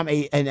 First time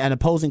an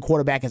opposing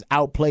quarterback has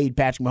outplayed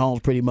Patrick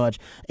Mahomes pretty much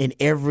in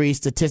every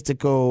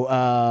statistical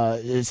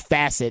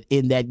facet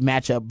in that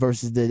matchup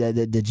versus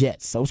the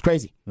Jets. So it's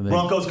crazy.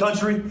 Broncos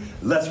country,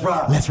 let's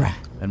ride. Let's ride.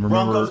 And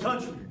remember,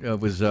 Broncos country. it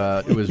was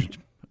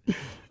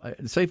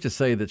safe to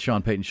say that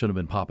Sean Payton should have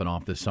been popping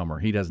off this summer.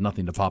 He has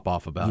nothing to pop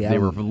off about. Yeah. They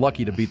were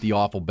lucky to beat the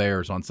awful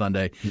Bears on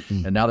Sunday,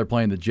 and now they're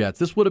playing the Jets.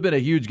 This would have been a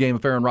huge game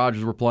if Aaron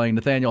Rodgers were playing.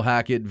 Nathaniel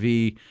Hackett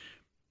v.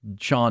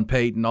 Sean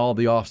Payton, all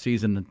the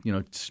offseason,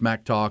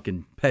 smack talk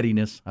and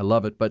pettiness. I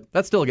love it, but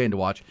that's still a game to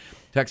watch.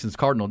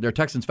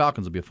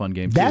 Texans-Falcons will be a fun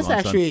game, too. That's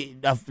actually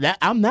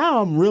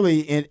I'm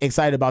really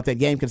excited about that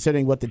game,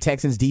 considering what the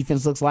Texans'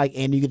 defense looks like,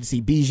 and you get to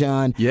see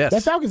Bijan. Yes.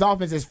 That Falcons'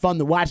 offense is fun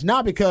to watch,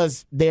 not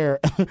because they're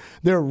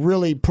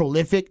really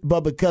prolific,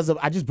 but because of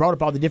I just brought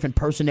up all the different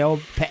personnel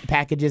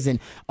packages and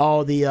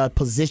all the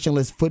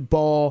positionless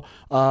football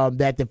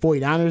that the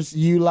 49ers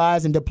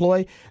utilize and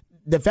deploy.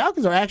 The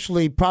Falcons are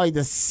actually probably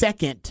the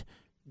second.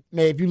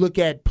 If you look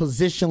at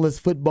positionless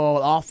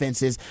football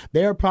offenses,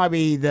 they're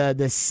probably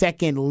the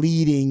second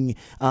leading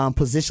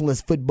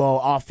positionless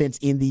football offense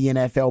in the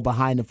NFL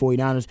behind the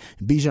 49ers.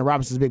 Bijan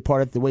Robinson's a big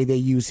part of the way they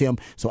use him.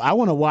 So I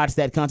want to watch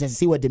that contest and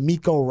see what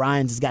DeMeco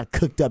Ryans has got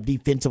cooked up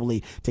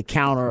defensively to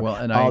counter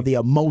all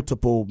the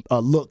multiple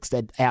looks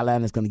that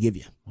Atlanta's going to give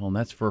you. Well, and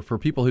that's for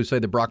people who say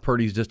that Brock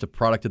Purdy's just a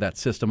product of that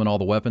system and all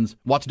the weapons.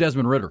 Watch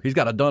Desmond Ridder. He's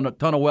got a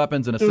ton of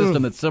weapons and a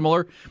system that's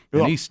similar,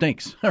 and he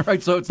stinks. All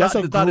right, so that's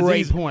a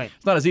great point.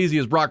 It's not as easy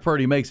as Brock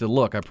Purdy makes it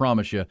look, I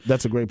promise you.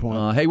 That's a great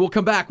point. Hey, we'll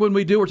come back when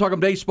we do. We're talking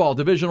baseball,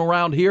 divisional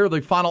round here, the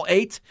final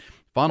 8.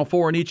 Final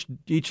 4 in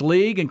each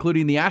league,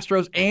 including the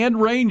Astros and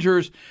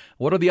Rangers.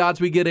 What are the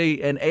odds we get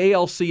an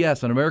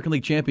ALCS, an American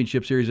League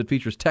Championship Series that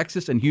features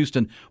Texas and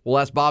Houston? We'll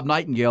ask Bob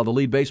Nightingale, the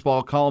lead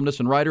baseball columnist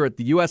and writer at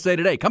the USA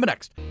Today. Coming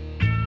next.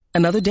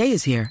 Another day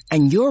is here,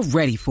 and you're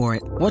ready for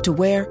it. What to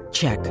wear?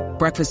 Check.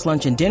 Breakfast,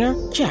 lunch, and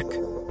dinner? Check.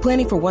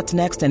 Planning for what's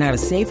next and how to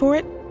save for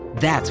it?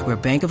 That's where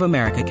Bank of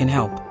America can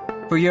help.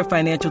 For your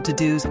financial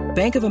to-dos,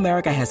 Bank of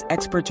America has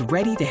experts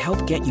ready to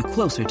help get you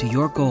closer to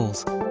your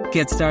goals.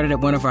 Get started at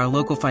one of our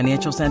local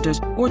financial centers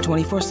or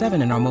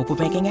 24/7 in our mobile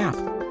banking app.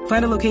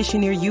 Find a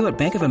location near you at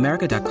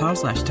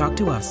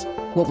bankofamerica.com/talktous.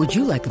 What would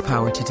you like the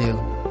power to do?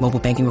 Mobile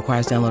banking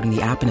requires downloading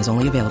the app and is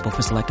only available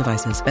for select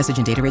devices. Message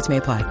and data rates may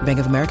apply. Bank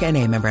of America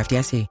N.A., member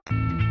FDIC.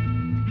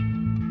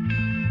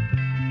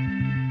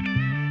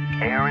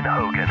 Aaron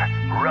Hogan,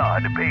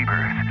 Rod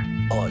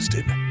Babers,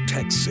 Austin,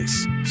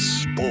 Texas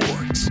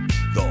Sports,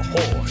 The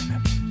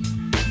Horn.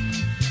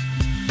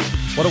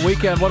 What a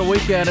weekend, what a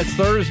weekend. It's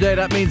Thursday.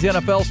 That means the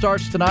NFL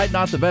starts tonight.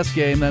 Not the best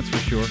game, that's for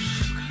sure.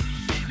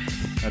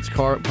 That's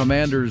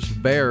Commanders,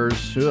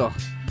 Bears. Ugh.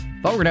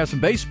 Thought we were going to have some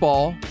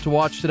baseball to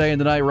watch today and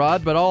tonight,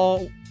 Rod, but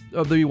all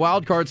of the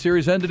wild card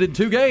series ended in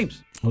 2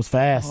 games. It was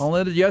fast. All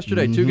ended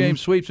yesterday. 2-game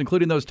sweeps,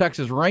 including those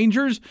Texas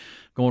Rangers,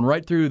 going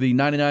right through the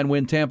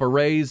 99-win Tampa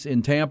Rays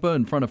in Tampa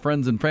in front of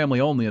friends and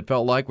family only, it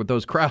felt like, with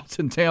those crowds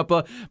in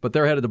Tampa. But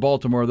they're headed to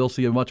Baltimore. They'll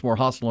see a much more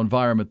hostile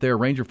environment there.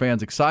 Ranger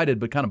fans excited,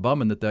 but kind of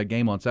bumming that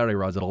game on Saturday,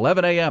 Roz, at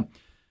 11 a.m.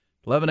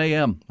 11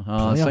 a.m.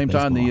 Same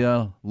time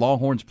the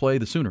Longhorns play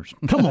the Sooners.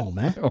 Come on,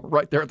 man.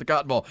 Right there at the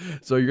Cotton Bowl.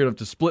 So you're going to have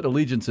to split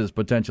allegiances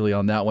potentially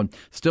on that one.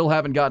 Still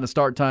haven't gotten a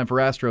start time for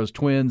Astros,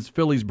 Twins,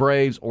 Phillies,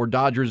 Braves, or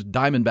Dodgers,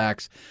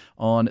 Diamondbacks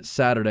on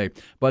Saturday.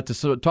 But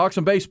to talk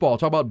some baseball,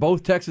 talk about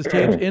both Texas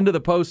teams into the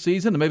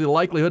postseason and maybe the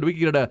likelihood we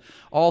could get an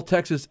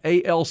all-Texas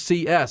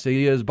ALCS.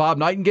 He is Bob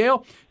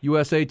Nightingale,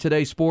 USA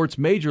Today Sports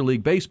Major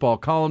League Baseball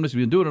columnist.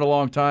 He's been doing it a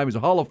long time. He's a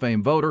Hall of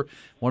Fame voter,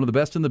 one of the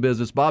best in the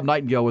business. Bob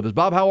Nightingale with us.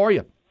 Bob, how are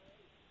you?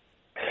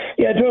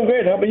 Yeah, doing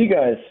great. How about you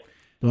guys?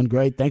 Doing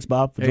great. Thanks,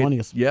 Bob, for joining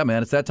us. Yeah,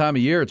 man, it's that time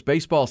of year. It's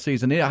baseball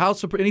season.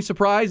 Any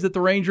surprise that the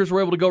Rangers were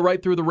able to go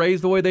right through the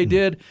Rays the way they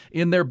did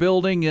in their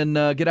building and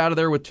get out of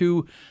there with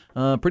 2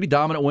 pretty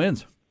dominant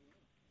wins?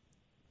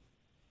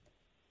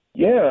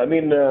 Yeah, I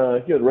mean,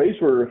 the Rays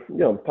were,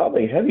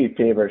 probably heavy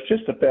favorites.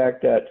 Just the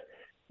fact that,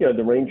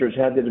 the Rangers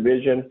had the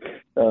division,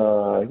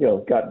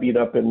 got beat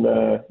up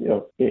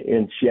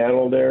in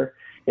Seattle there,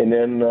 and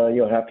then,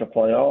 have to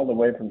fly all the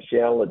way from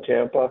Seattle to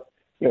Tampa.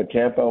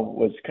 Tampa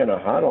was kind of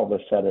hot all of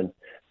a sudden.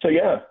 So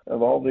yeah,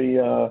 of all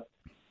the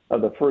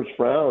first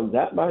round,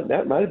 that might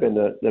have been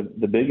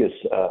the biggest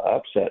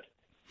upset.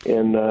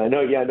 And I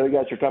know you guys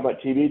are talking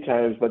about TV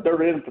times, but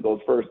they're in for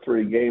those first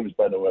 3 games,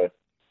 by the way.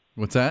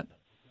 What's that?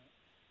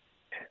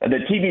 And the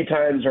TV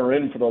times are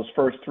in for those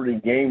first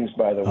 3 games,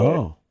 by the way.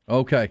 Oh,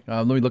 okay.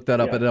 Let me look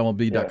that up at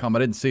MLB.com. I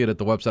didn't see it at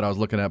the website I was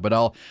looking at, but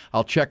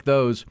I'll check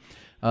those.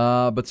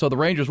 But so the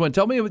Rangers win.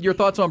 Tell me your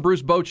thoughts on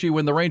Bruce Bochy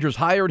when the Rangers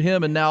hired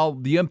him and now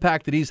the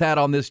impact that he's had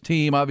on this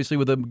team, obviously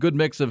with a good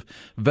mix of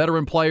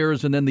veteran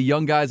players and then the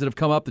young guys that have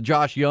come up, the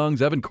Josh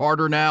Youngs, Evan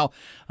Carter now.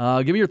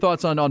 Give me your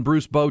thoughts on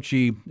Bruce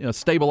Bochy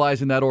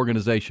stabilizing that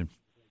organization.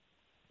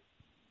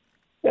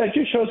 Yeah, it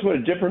just shows what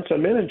a difference a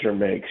manager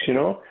makes,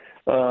 So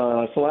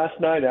last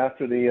night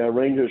after the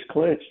Rangers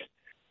clinched,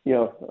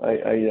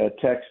 I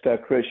text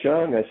Chris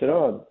Young. I said,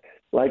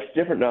 life's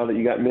different now that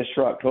you got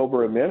Mr.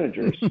 October of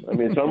managers. I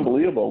mean, it's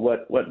unbelievable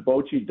what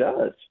Bochy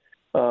does.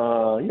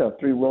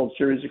 3 World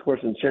Series, of course,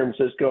 in San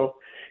Francisco.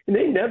 And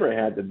they never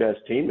had the best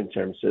team in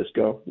San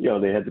Francisco.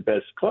 They had the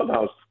best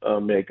clubhouse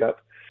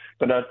makeup,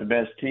 but not the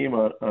best team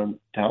on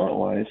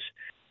talent-wise.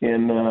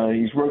 And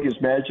he's worked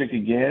his magic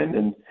again.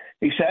 And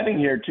exciting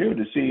here, too,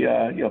 to see,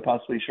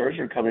 possibly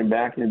Scherzer coming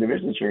back in the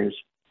division series.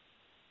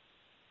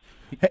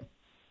 Hey.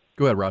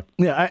 Go ahead, Rod.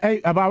 Yeah,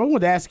 Bob, I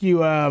wanted to ask you,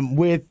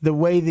 with the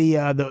way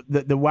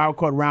the wild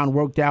card round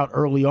worked out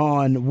early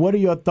on, what are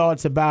your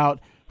thoughts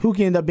about who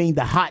can end up being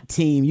the hot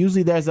team?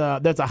 Usually there's a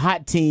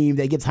hot team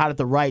that gets hot at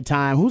the right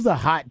time. Who's the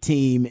hot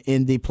team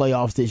in the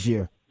playoffs this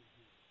year?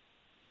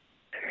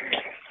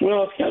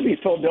 Well, it's got to be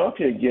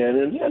Philadelphia again,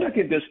 and I'm not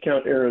going to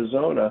discount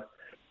Arizona.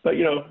 But,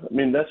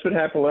 that's what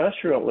happened last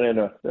year in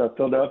Atlanta.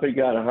 Philadelphia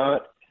got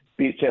hot,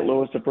 beat St.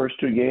 Louis the first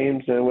 2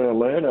 games, then went to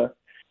Atlanta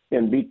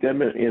and beat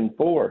them in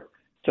 4.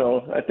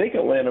 So I think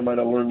Atlanta might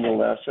have learned the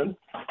lesson.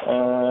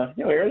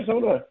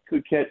 Arizona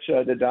could catch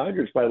the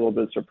Dodgers by a little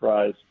bit of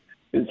surprise.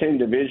 In the same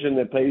division,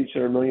 they played each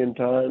other a million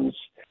times.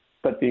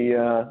 But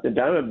the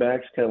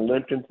Diamondbacks kind of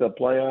limped into the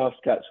playoffs,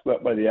 got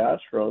swept by the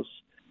Astros.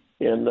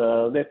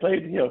 And they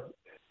played,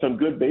 some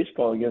good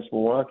baseball against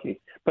Milwaukee.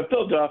 But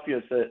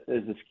Philadelphia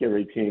is a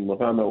scary team.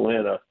 If I'm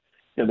Atlanta,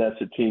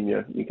 that's a team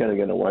you kind of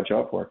got to watch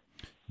out for.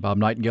 Bob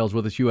Nightingale's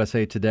with us,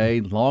 USA Today,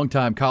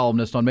 longtime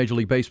columnist on Major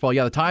League Baseball.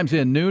 Yeah, the time's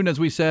in noon, as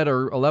we said,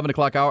 or 11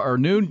 o'clock hour, or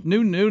noon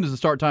is the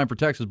start time for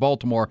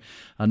Texas-Baltimore,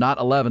 not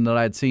 11 that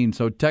I had seen.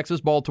 So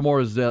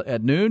Texas-Baltimore is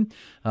at noon.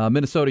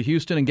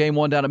 Minnesota-Houston in Game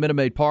 1 down at Minute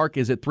Maid Park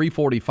is at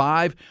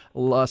 3:45.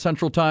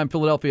 Central Time,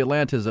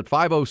 Philadelphia-Atlanta is at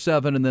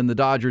 5:07, and then the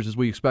Dodgers, as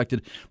we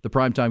expected, the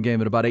primetime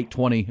game at about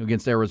 8:20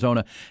 against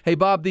Arizona. Hey,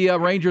 Bob, the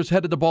Rangers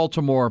headed to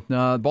Baltimore.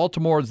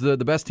 Baltimore is the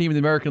best team in the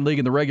American League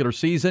in the regular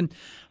season.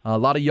 A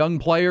lot of young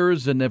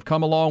players, and they've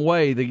come a long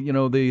way.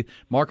 The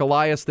Mark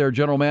Elias, their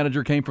general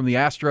manager, came from the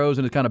Astros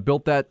and has kind of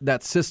built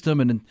that system,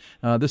 and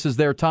this is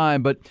their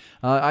time. But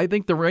I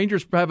think the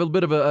Rangers have a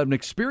bit of an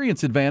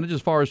experience advantage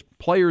as far as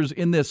players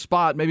in this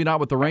spot, maybe not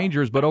with the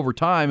Rangers, but over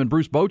time. And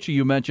Bruce Bochy,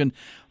 you mentioned.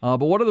 But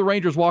what are the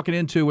Rangers walking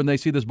into when they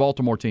see this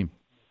Baltimore team?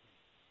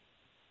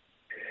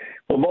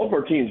 Well,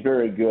 Baltimore team is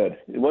very good.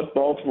 What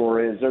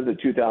Baltimore is, they're the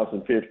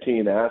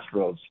 2015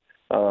 Astros.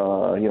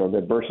 They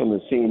burst on the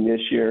scene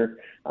this year.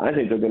 I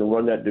think they're going to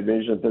run that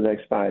division for the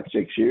next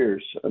 5-6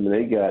 years. I mean,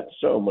 they got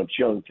so much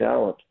young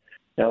talent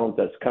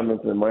that's coming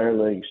from the minor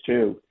leagues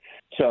too.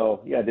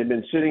 So, yeah, they've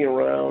been sitting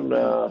around,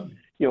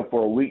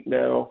 for a week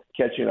now,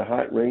 catching a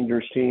hot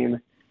Rangers team.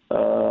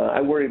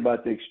 I worry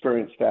about the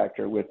experience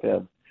factor with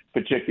them,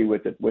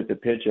 particularly with the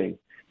pitching.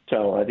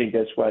 So I think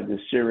that's why this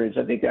series,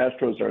 I think the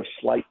Astros are a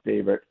slight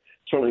favorite,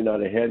 certainly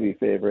not a heavy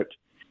favorite.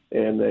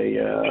 And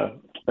the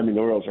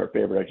Orioles are a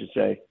favorite, I should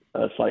say.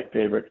 A slight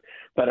favorite,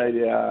 but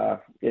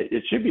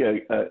it should be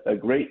a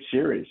great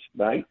series,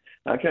 right?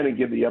 I kind of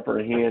give the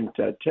upper hand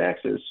to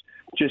Texas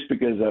just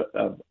because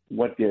of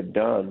what they've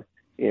done.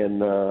 And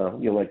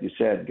like you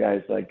said,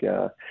 guys like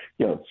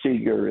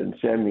Seager and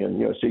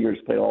Semien. Seager's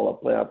played all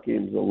the playoff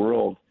games in the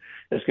world.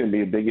 It's going to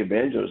be a big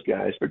advantage of those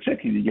guys,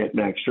 particularly to get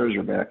Max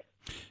Scherzer back.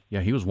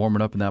 Yeah, he was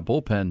warming up in that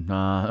bullpen,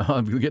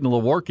 getting a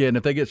little work in.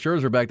 If they get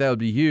Scherzer back, that would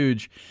be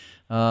huge.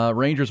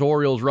 Rangers,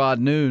 Orioles, Rod,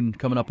 noon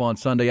coming up on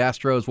Sunday.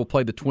 Astros will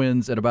play the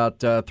Twins at about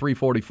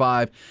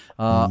 3:45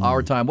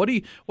 our time.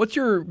 What's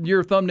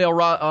your thumbnail,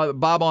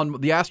 Bob, on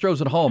the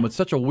Astros at home? It's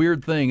such a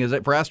weird thing, is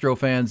it, for Astro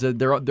fans?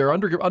 They're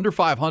under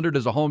 500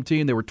 as a home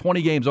team. They were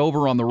 20 games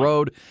over on the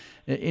road.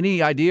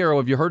 Any idea, or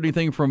have you heard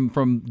anything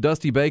from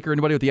Dusty Baker,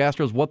 anybody with the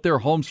Astros, what their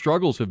home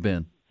struggles have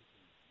been?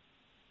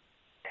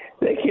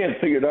 They can't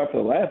figure it out for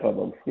the life of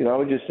them. I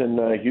was just in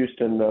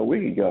Houston a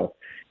week ago.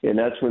 And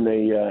that's when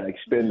they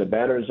expand the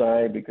batter's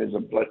eye because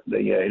of what the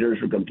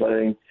hitters were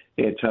complaining.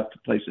 They had tough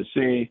place to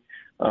see.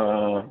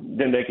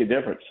 Didn't make a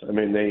difference. I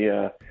mean, they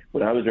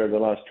when I was there, they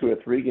lost 2 or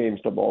 3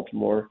 games to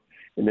Baltimore,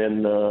 and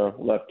then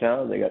left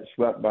town. They got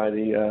swept by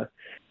the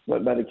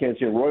Kansas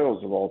City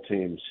Royals of all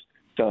teams.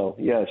 So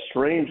yeah,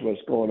 strange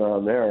what's going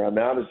on there. I mean,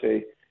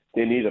 obviously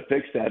they need to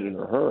fix that in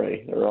a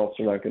hurry, or else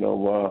they're not going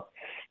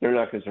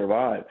to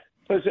survive.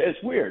 So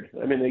it's weird.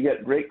 I mean, they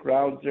get great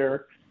crowds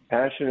there.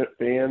 Passionate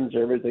fans,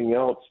 everything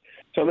else.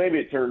 So maybe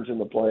it turns in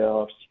the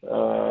playoffs.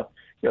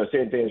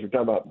 Same thing as we're talking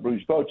about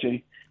Bruce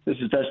Bochy. This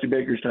is Dusty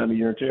Baker's time of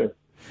year, too.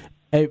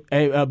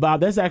 Hey, Bob,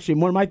 that's actually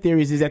one of my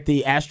theories is that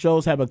the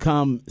Astros have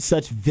become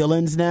such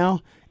villains now,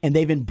 and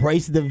they've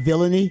embraced the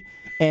villainy,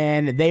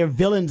 and they are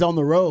villains on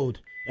the road,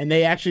 and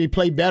they actually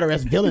play better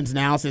as villains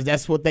now since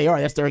that's what they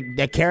are. That's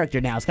their character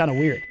now. It's kind of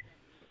weird.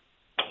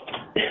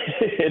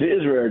 It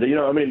is weird.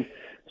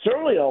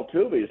 Certainly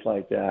Altuve is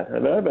like that. I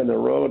mean, I've been on the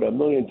road a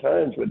million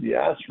times with the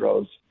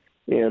Astros,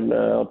 and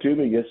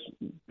Altuve gets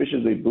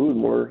viciously booed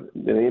more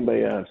than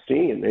anybody I've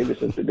seen, maybe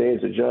since the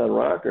days of John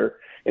Rocker,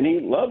 and he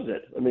loves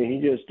it. I mean, he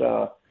just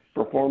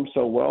performs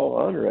so well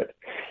under it.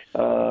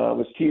 I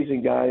was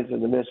teasing guys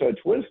in the Minnesota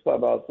Twins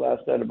clubhouse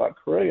last night about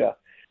Correa.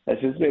 I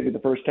said, this may be the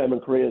first time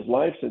in Correa's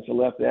life since he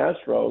left the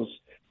Astros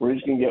where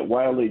he's going to get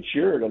wildly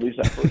cheered, at least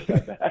that first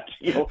at bat,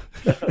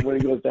 when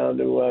he goes down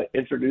to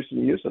introduce him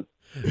to Houston.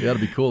 Yeah, that'll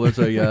be cool. There's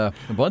a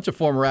bunch of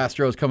former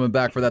Astros coming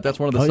back for that. That's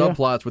one of the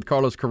subplots with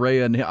Carlos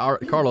Correa. And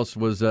Carlos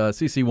was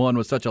CC1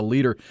 was such a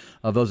leader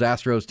of those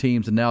Astros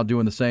teams, and now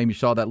doing the same. You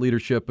saw that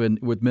leadership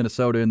with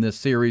Minnesota in this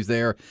series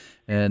there,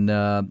 and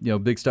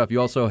big stuff. You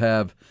also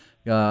have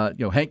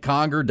Hank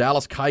Conger,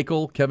 Dallas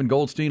Keuchel, Kevin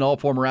Goldstein, all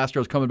former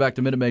Astros coming back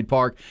to Minute Maid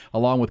Park,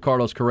 along with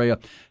Carlos Correa.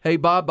 Hey,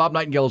 Bob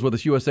Nightingale is with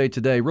us, USA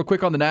Today. Real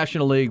quick on the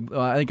National League,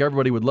 I think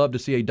everybody would love to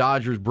see a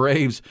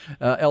Dodgers-Braves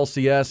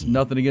LCS.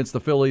 Nothing against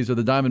the Phillies or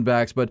the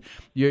Diamondbacks, but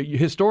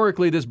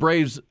historically, this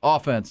Braves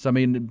offense, I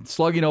mean,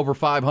 slugging over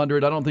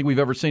 500, I don't think we've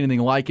ever seen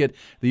anything like it.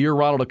 The year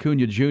Ronald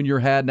Acuna Jr.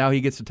 had, now he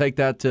gets to take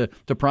that to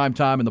prime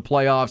time in the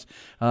playoffs.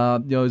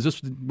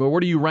 Where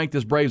do you rank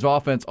this Braves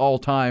offense all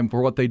time for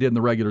what they did in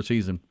the regular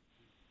season?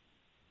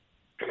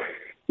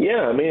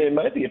 Yeah, I mean, it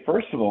might be a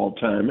first of all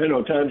time. I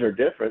know times are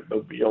different,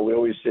 but we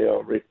always say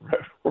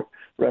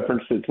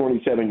reference to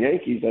 27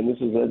 Yankees, and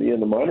this is at the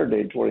end of modern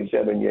day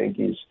 27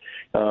 Yankees.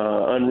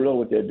 Unreal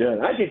what they've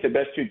done. I think the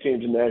best two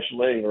teams in the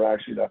National League are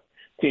actually the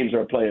teams that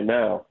are playing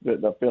now,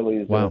 the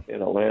Phillies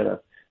and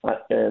Atlanta.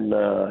 And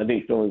I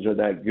think Phillies are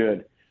that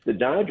good. The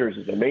Dodgers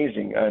is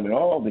amazing. I mean,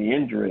 all the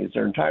injuries,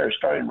 their entire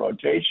starting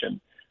rotation,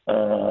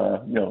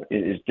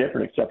 is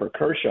different except for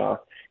Kershaw,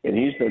 and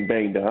he's been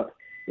banged up.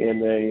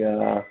 And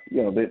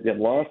they've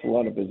lost a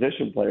lot of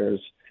position players.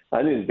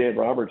 I think it's Dave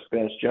Roberts'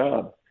 best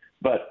job.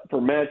 But for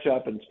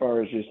matchup, as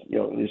far as just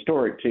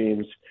historic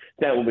teams,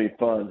 that will be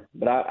fun.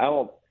 But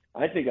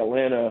I think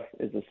Atlanta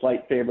is a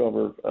slight favorite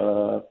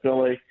over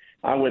Philly.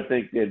 I would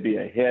think they'd be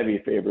a heavy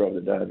favorite over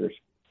the Dodgers.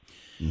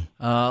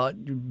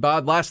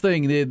 Bob, last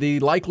thing,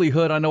 the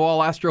likelihood, I know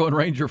all Astro and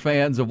Ranger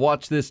fans have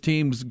watched this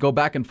teams go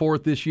back and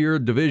forth this year,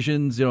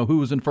 divisions, who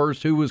was in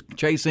first, who was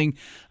chasing.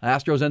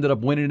 Astros ended up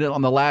winning it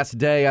on the last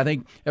day. I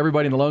think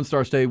everybody in the Lone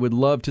Star State would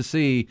love to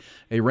see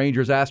a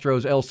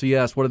Rangers-Astros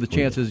LCS. What are the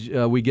chances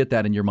we get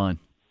that in your mind?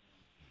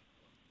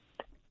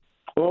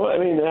 Well, I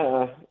mean,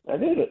 I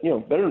think that,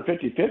 better than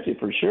 50-50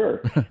 for sure.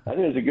 I think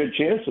there's a good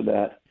chance of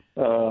that.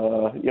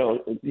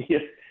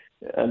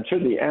 I'm sure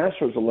the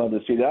Astros will love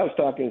to see that. I was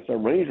talking to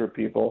some Ranger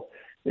people.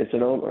 They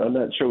said, I'm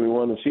not sure we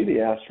want to see the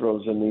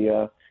Astros in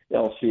the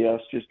LCS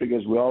just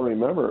because we all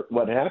remember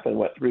what happened,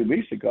 3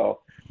 weeks ago,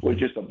 was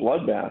just a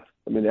bloodbath.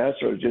 I mean, the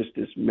Astros just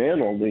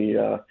dismantled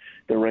the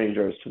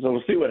Rangers. So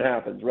we'll see what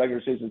happens.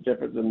 Regular season is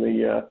different than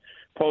the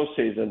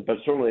postseason, but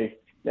certainly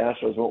the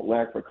Astros won't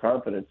lack for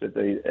confidence if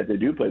they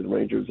do play the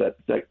Rangers at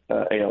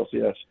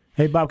ALCS.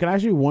 Hey, Bob, can I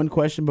ask you one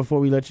question before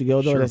we let you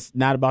go, though? Sure. That's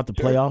not about the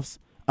playoffs.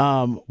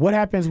 What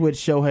happens with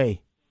Shohei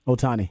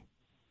Ohtani?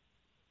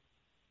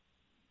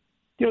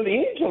 The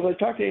Angels, I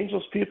talked to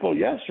Angels people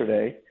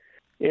yesterday,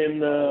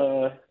 and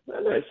I'm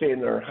not saying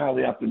they're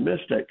highly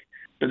optimistic,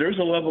 but there's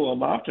a level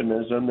of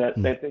optimism that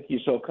they think he's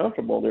so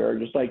comfortable there,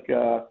 just like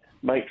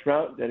Mike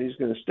Trout, that he's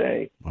going to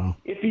stay. Wow.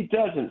 If he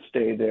doesn't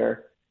stay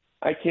there,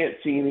 I can't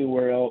see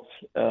anywhere else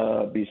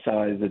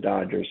besides the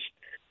Dodgers.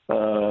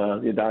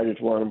 The Dodgers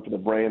want him for the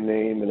brand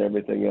name and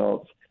everything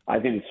else. I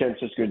think the San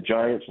Francisco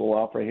Giants will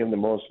offer him the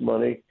most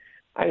money.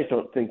 I just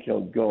don't think he'll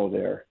go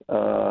there.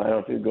 I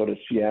don't think he'll go to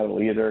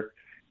Seattle either.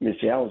 I mean,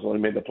 Seattle's only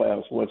made the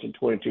playoffs once in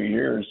 22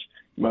 years.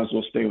 You might as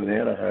well stay with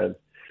Anaheim.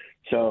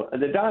 So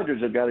the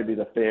Dodgers have got to be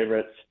the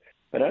favorites,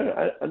 but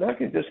I'm not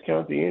going to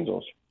discount the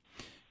Angels.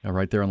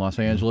 Right there in Los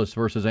Angeles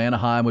versus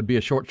Anaheim would be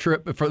a short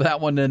trip for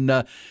that one. And,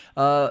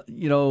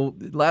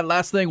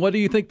 last thing, what do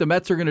you think the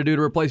Mets are going to do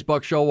to replace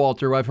Buck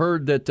Showalter? I've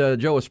heard that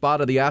Joe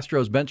Espada, the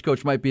Astros bench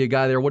coach, might be a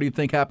guy there. What do you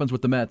think happens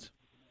with the Mets?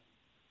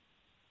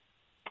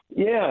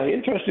 Yeah,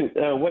 interesting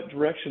what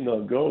direction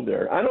they'll go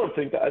there. I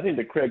think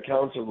the Craig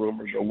Counsell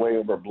rumors are way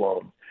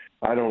overblown.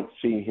 I don't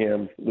see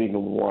him leaving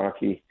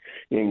Milwaukee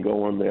and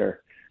going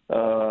there.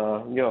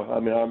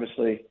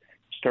 Obviously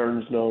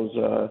Stearns knows,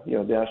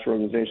 the Astro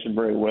organization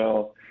very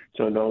well,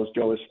 so knows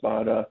Joe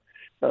Espada.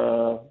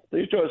 Joe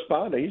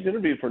Espada, he's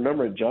interviewed for a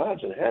number of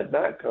jobs and had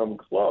not come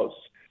close.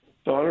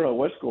 So I don't know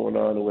what's going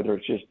on, whether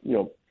it's just,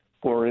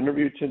 poor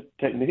interview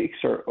techniques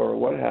or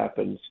what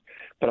happens.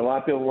 But a lot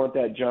of people want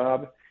that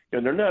job.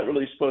 They're not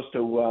really supposed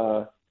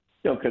to,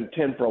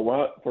 contend for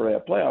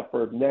a playoff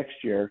berth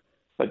next year,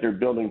 but they're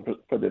building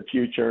for the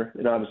future.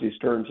 And obviously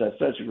Stearns has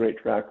such a great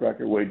track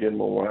record what he did in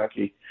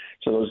Milwaukee.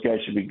 So those guys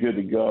should be good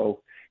to go,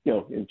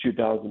 in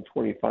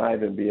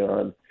 2025 and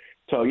beyond.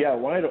 So, yeah,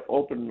 wide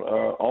open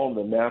all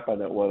the map on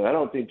that one. I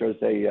don't think there's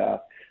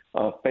a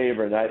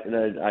favorite.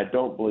 I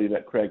don't believe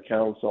that Craig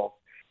Counsell,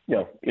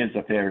 is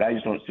a favorite. I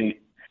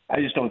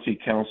just don't see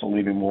Counsell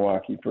leaving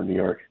Milwaukee for New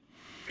York.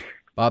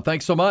 Bob,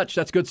 thanks so much.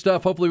 That's good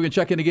stuff. Hopefully we can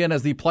check in again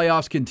as the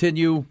playoffs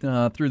continue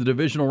through the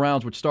divisional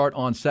rounds, which start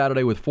on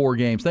Saturday with 4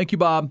 games. Thank you,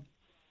 Bob.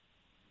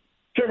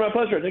 Sure, my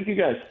pleasure. Thank you,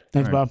 guys.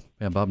 Thanks, right. Bob.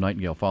 Yeah, Bob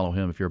Nightingale. Follow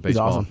him if you're a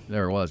baseball. He's awesome.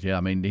 There it was. Yeah, I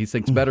mean, he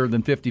thinks better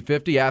than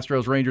 50-50.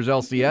 Astros, Rangers,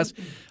 LCS.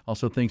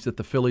 Also thinks that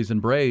the Phillies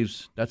and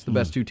Braves, that's the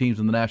best two teams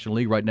in the National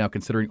League right now,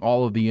 considering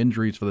all of the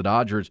injuries for the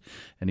Dodgers,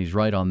 and he's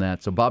right on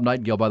that. So Bob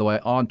Nightingale, by the way,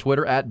 on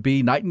Twitter,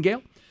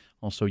 @BNightingale.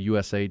 Also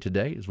USA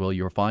Today as well.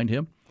 You'll find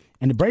him.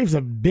 And the Braves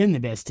have been the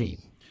best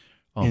team.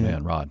 Oh,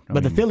 man, Rod.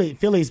 But the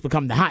Phillies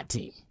become the hot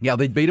team. Yeah,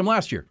 they beat them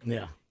last year.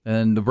 Yeah.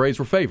 And the Braves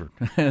were favored.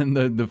 And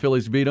the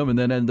Phillies beat them and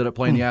then ended up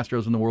playing the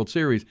Astros in the World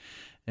Series.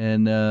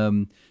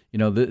 And,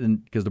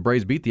 because the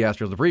Braves beat the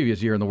Astros the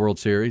previous year in the World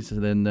Series.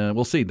 And then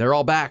we'll see. They're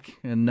all back.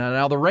 And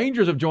now the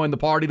Rangers have joined the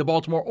party. The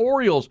Baltimore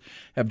Orioles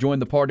have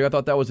joined the party. I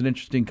thought that was an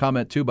interesting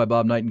comment, too, by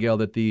Bob Nightingale,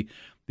 that the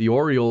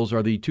Orioles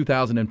are the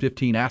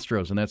 2015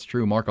 Astros, and that's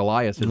true. Mark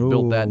Elias has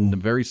built that in a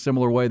very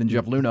similar way than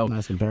Jeff Luhnow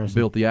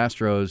built the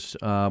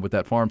Astros with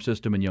that farm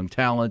system and young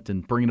talent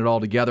and bringing it all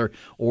together.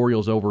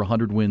 Orioles over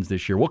 100 wins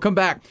this year. We'll come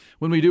back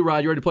when we do,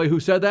 Rod. You ready to play Who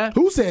Said That?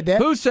 Who said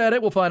that? Who said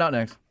it? We'll find out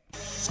next.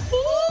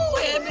 Who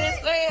had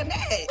been saying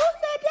that? Who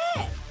said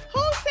that?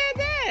 Who said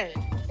that?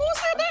 Who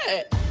said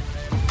that?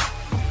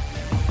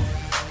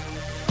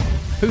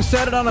 Who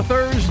said it on a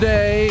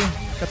Thursday?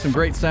 Got some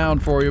great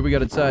sound for you. We got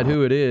to decide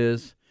who it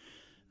is.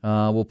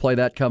 We'll play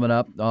that coming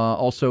up.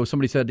 Also,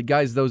 somebody said,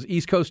 guys, those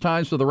East Coast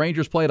times, so the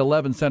Rangers play at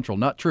 11 Central.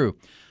 Not true.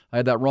 I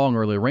had that wrong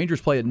earlier.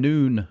 Rangers play at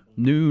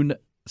noon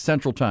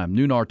Central time,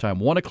 noon our time,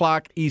 1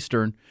 o'clock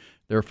Eastern,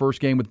 their first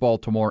game with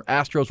Baltimore.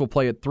 Astros will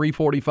play at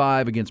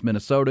 3:45 against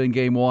Minnesota in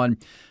Game 1.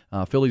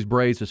 Phillies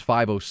Braves is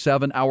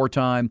 5:07 our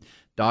time.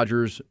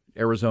 Dodgers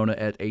Arizona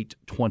at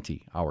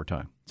 8:20 our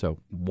time. So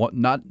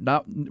not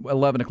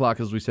 11 o'clock,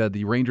 as we said.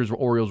 The Rangers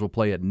Orioles will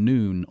play at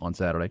noon on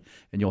Saturday,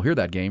 and you'll hear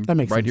that game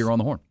here on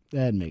the Horn.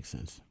 That makes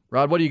sense.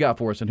 Rod, what do you got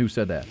for us, and who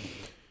said that?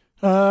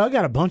 I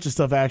got a bunch of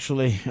stuff,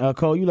 actually.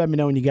 Cole, you let me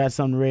know when you got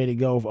something ready to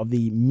go of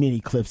the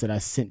mini clips that I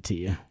sent to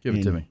you. Give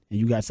it to me. And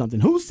you got something.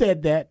 Who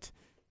said that?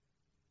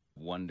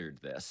 Wondered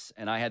this,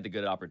 and I had the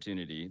good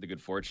opportunity, the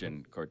good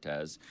fortune,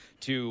 Cortez,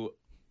 to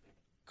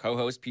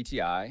co-host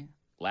PTI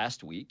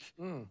last week,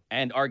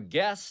 and our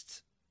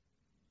guest,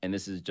 and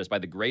this is just by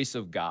the grace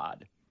of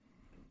God,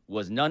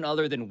 was none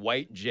other than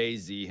White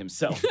Jay-Z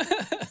himself.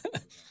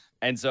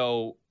 And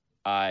so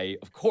I,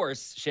 of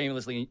course,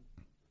 shamelessly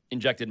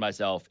injected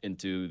myself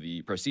into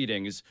the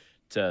proceedings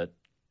to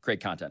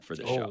create content for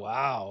this show. Oh,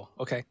 wow.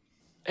 Okay.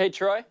 Hey,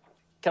 Troy,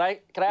 can I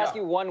ask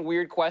you one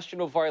weird question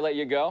before I let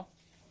you go?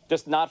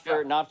 Just not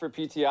for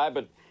PTI,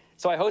 but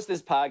so I host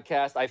this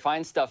podcast, I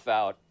find stuff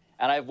out,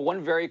 and I have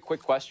one very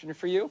quick question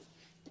for you.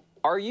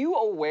 Are you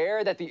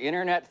aware that the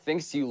internet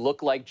thinks you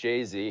look like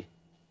Jay-Z?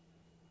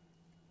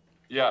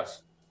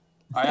 Yes,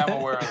 I am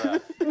aware of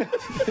that.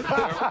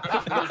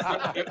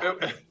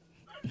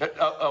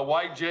 A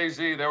white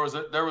Jay-Z. There was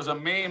a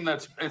meme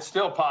it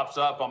still pops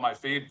up on my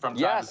feed from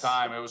time to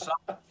time. It was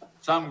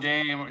some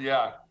game,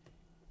 yeah.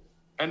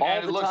 And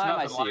it looks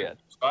nothing like it.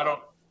 So I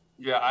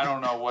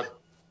don't know what.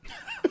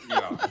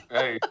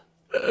 Hey,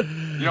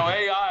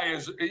 AI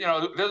is,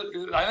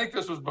 I think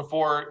this was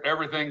before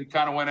everything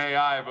kind of went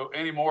AI, but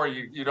anymore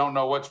you don't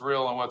know what's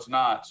real and what's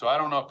not. So I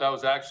don't know if that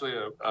was actually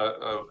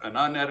an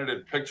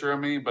unedited picture of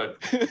me,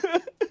 but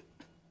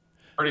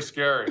pretty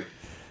scary.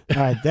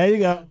 All right, there you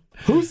go.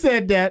 Who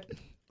said that?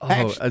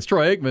 That's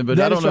Troy Aikman, but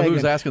I don't know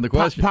who's asking the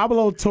question.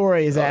 Pablo Torre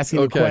is asking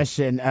the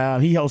question.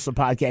 He hosts a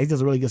podcast. He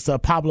does really good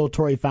stuff. Pablo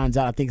Torre finds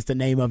out, I think it's the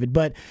name of it.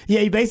 But,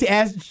 yeah, he basically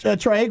asked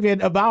Troy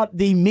Aikman about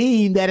the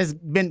meme that has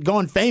been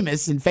going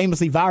famous and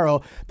famously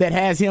viral that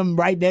has him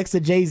right next to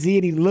Jay-Z,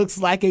 and he looks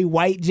like a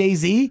white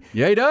Jay-Z.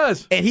 Yeah, he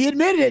does. And he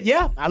admitted it,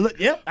 yeah. I do look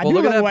at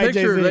like that white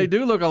picture. Jay-Z. They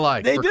do look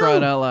alike, for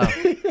crying out loud.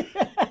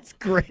 That's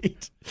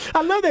great.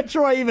 I love that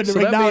Troy even so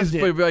acknowledged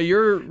that means, by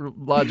your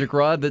logic,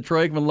 Rod, that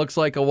Troy Aikman looks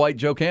like a white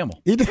Joe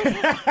Camel. Somehow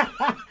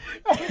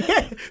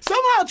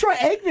Troy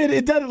Aikman,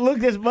 it doesn't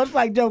look as much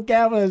like Joe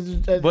Camel as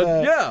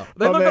but yeah,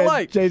 they look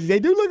alike. Jay-Z. They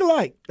do look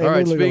alike. All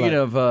right, speaking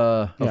of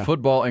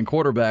football and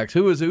quarterbacks,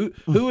 who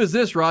is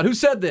this, Rod? Who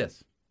said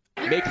this?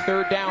 Make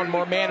third down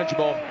more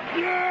manageable.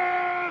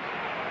 Yeah!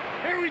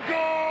 Here we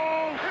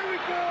go! Here we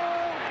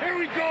go! Here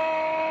we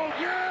go!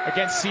 Yeah!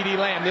 Against CeeDee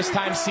Lamb. This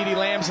time CeeDee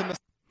Lamb's in the...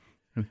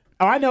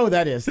 Oh, I know who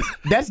that is.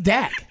 That's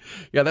Dak.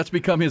 Yeah, that's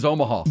become his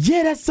Omaha.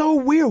 Yeah, that's so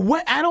weird.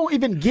 What? I don't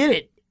even get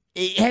it.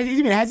 Has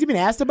he been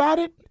asked about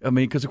it? I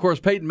mean, because, of course,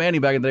 Peyton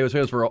Manning back in the day was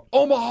famous for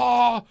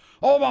Omaha.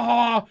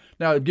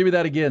 Now, give me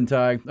that again,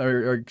 Ty.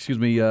 Or excuse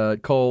me,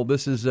 Cole.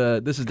 This is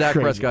Dak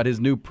Prescott, his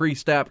new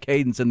pre-snap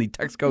cadence in the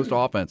Texas Coast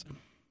offense.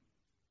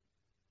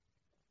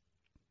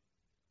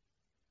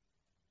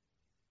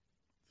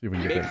 See if we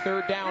can get Make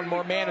third down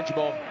more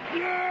manageable.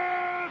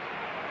 Yeah!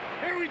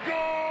 Here we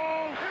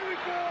go! Here we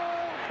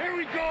go! Here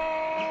we go!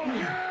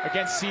 Yeah!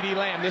 Against CeeDee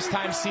Lamb. This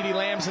time CeeDee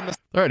Lamb's in the...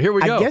 All right, here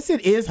we go. I guess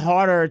it is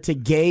harder to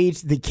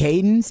gauge the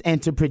cadence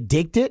and to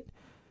predict it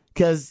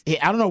because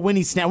I don't know when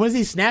he snap. When is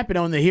he snapping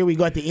on the here we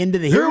go at the end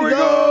of the here we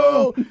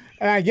go?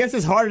 And I guess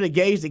it's harder to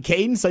gauge the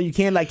cadence, so you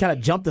can't kind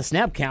of jump the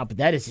snap count. But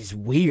that is just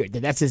weird.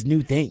 That's his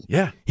new thing.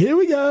 Yeah, here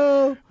we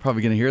go.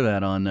 Probably going to hear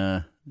that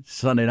on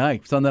Sunday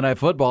night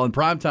football in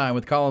primetime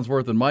with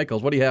Collinsworth and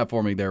Michaels. What do you have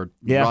for me there,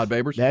 Rod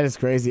Babers? That is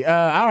crazy.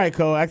 All right,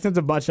 Cole. I sent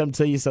a bunch of them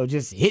to you, so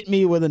just hit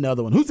me with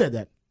another one. Who said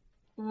that?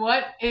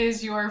 What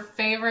is your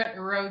favorite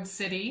road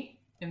city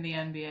in the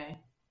NBA?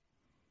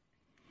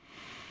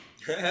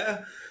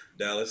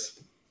 Dallas.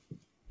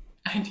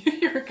 I knew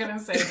you were going to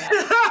say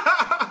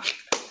that.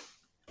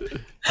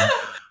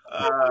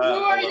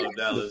 I love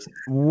Dallas.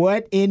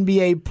 What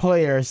NBA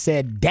player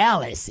said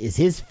Dallas is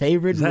his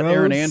favorite Is that road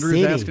Aaron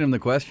Andrews city? asking him the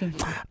question?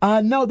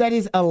 No, that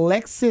is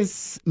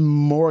Alexis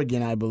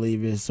Morgan, I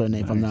believe is her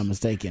name, if I'm not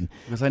mistaken.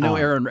 Because I know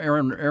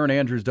Aaron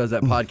Andrews does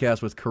that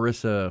podcast with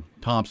Carissa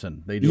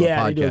Thompson. They do a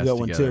podcast they do a good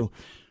one together. too.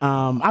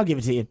 I'll give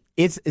it to you.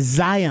 It's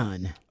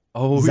Zion.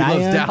 Oh, Zion?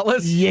 he loves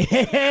Dallas?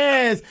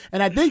 Yes.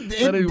 And I think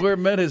That he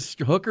met his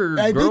hooker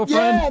I think,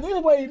 girlfriend? yeah, I think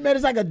the way he met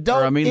his like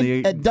adult entertainment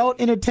shouldn't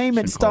call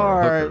her a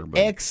star, hooker, but-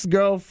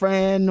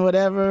 ex-girlfriend,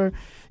 whatever.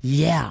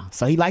 Yeah.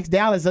 So he likes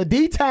Dallas. So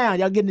D-Town,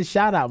 y'all getting a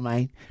shout out,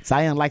 man.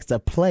 Zion likes to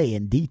play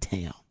in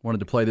D-Town. Wanted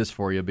to play this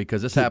for you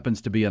because this happens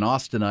to be an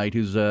Austinite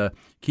who's a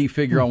key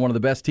figure on one of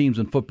the best teams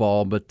in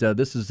football. But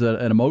this is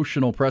an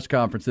emotional press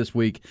conference this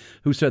week.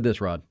 Who said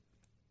this, Rod?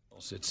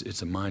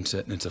 It's a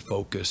mindset and it's a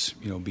focus,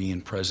 being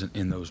present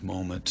in those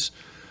moments.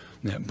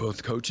 Yeah,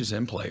 both coaches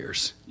and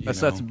players.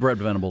 That's Brett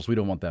Venables. We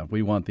don't want that.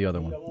 We want the other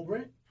one.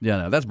 Yeah,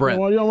 no, that's Brett.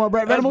 You don't want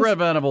Brett Venables? That's Brett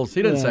Venables.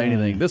 He didn't say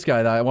anything. This guy,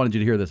 I wanted you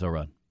to hear this,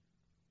 Rod.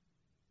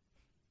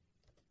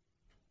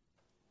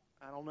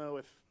 I don't know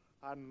if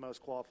I'm the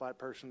most qualified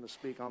person to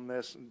speak on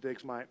this, and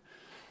Diggs might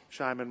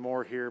chime in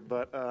more here,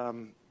 but a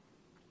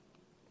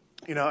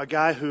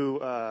guy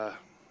who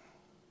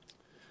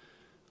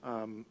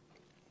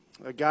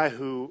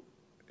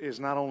is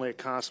not only a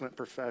consummate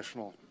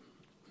professional,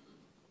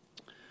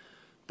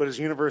 but is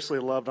universally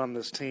loved on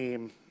this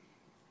team,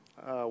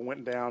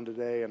 went down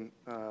today, and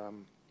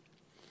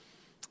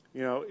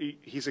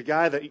he's a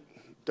guy that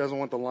doesn't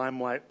want the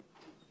limelight.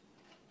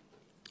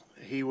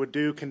 He would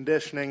do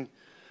conditioning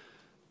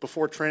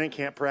before training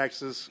camp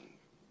practices,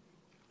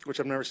 which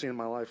I've never seen in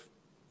my life,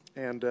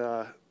 and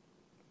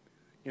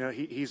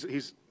he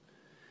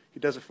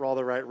does it for all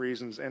the right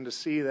reasons. And to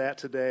see that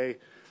today,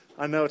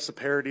 I know it's the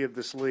parody of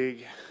this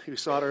league. You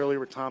saw it earlier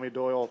with Tommy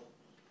Doyle,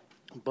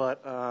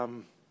 but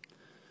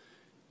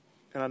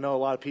and I know a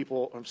lot of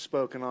people have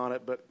spoken on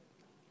it, but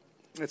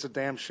it's a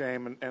damn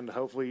shame. And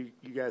hopefully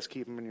you guys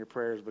keep him in your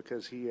prayers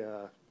because he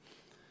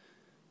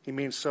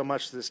means so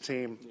much to this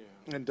team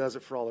and does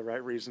it for all the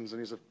right reasons.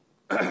 And he's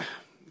a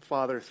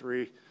father of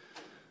three.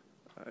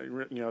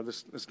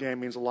 This game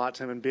means a lot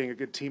to him, and being a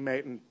good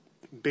teammate and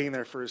being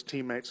there for his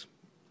teammates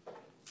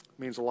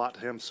means a lot to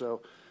him.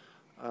 So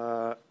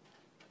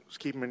just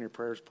keep him in your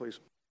prayers, please.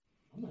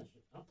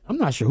 I'm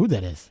not sure who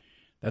that is.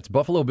 That's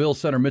Buffalo Bills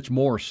center Mitch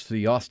Morse,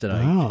 the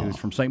Austinite, who's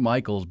from St.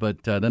 Michael's,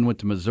 but then went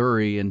to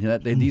Missouri. And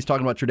he's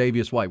talking about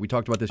Tre'Davious White. We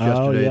talked about this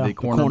yesterday. The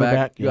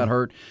cornerback got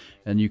hurt,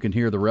 and you can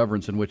hear the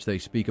reverence in which they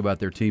speak about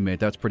their teammate.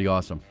 That's pretty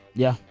awesome.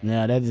 Yeah,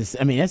 that is.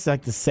 I mean, that's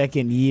like the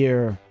second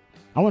year.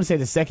 I want to say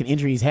the second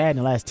injury he's had in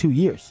the last 2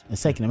 years.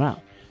 That's taking him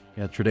out.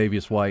 Yeah,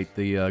 Tre'Davious White,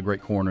 the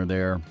great corner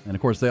there. And,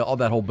 of course, all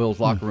that whole Bills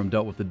locker room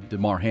dealt with the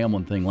DeMar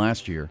Hamlin thing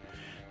last year.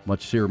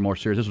 Much more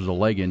serious. This was a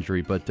leg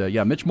injury. But,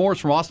 Mitch Morse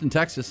from Austin,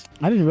 Texas.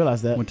 I didn't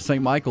realize that. Went to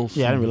St. Michael's.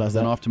 Yeah, I didn't realize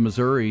that. Went off to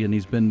Missouri, and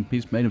he's made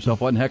himself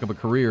one heck of a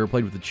career.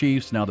 Played with the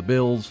Chiefs, now the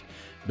Bills.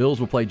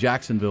 Bills will play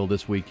Jacksonville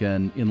this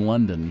weekend in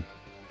London.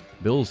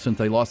 Bills, since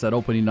they lost that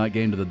opening night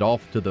game to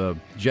the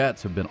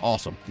Jets, have been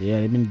awesome. Yeah,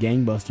 they've been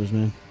gangbusters,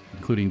 man.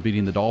 Including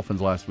beating the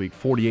Dolphins last week,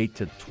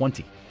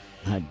 48-20.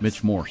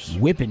 Mitch Morse.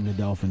 Whipping the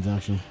Dolphins,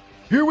 actually.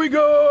 Here we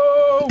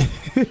go!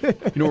 You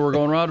know where we're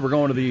going, Rod? We're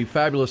going to the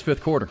fabulous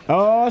fifth quarter.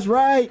 Oh, that's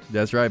right.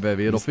 That's right,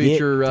 baby. It'll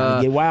feature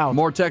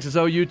more Texas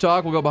OU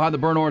talk. We'll go behind the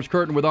burnt orange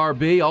curtain with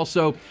RB.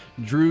 Also,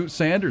 Drew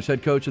Sanders,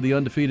 head coach of the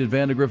undefeated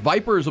Vandegrift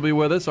Vipers, will be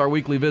with us. Our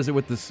weekly visit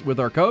with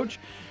our coach.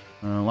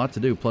 A lot to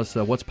do. Plus,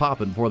 what's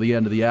popping before the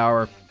end of the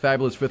hour.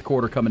 Fabulous fifth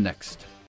quarter coming next.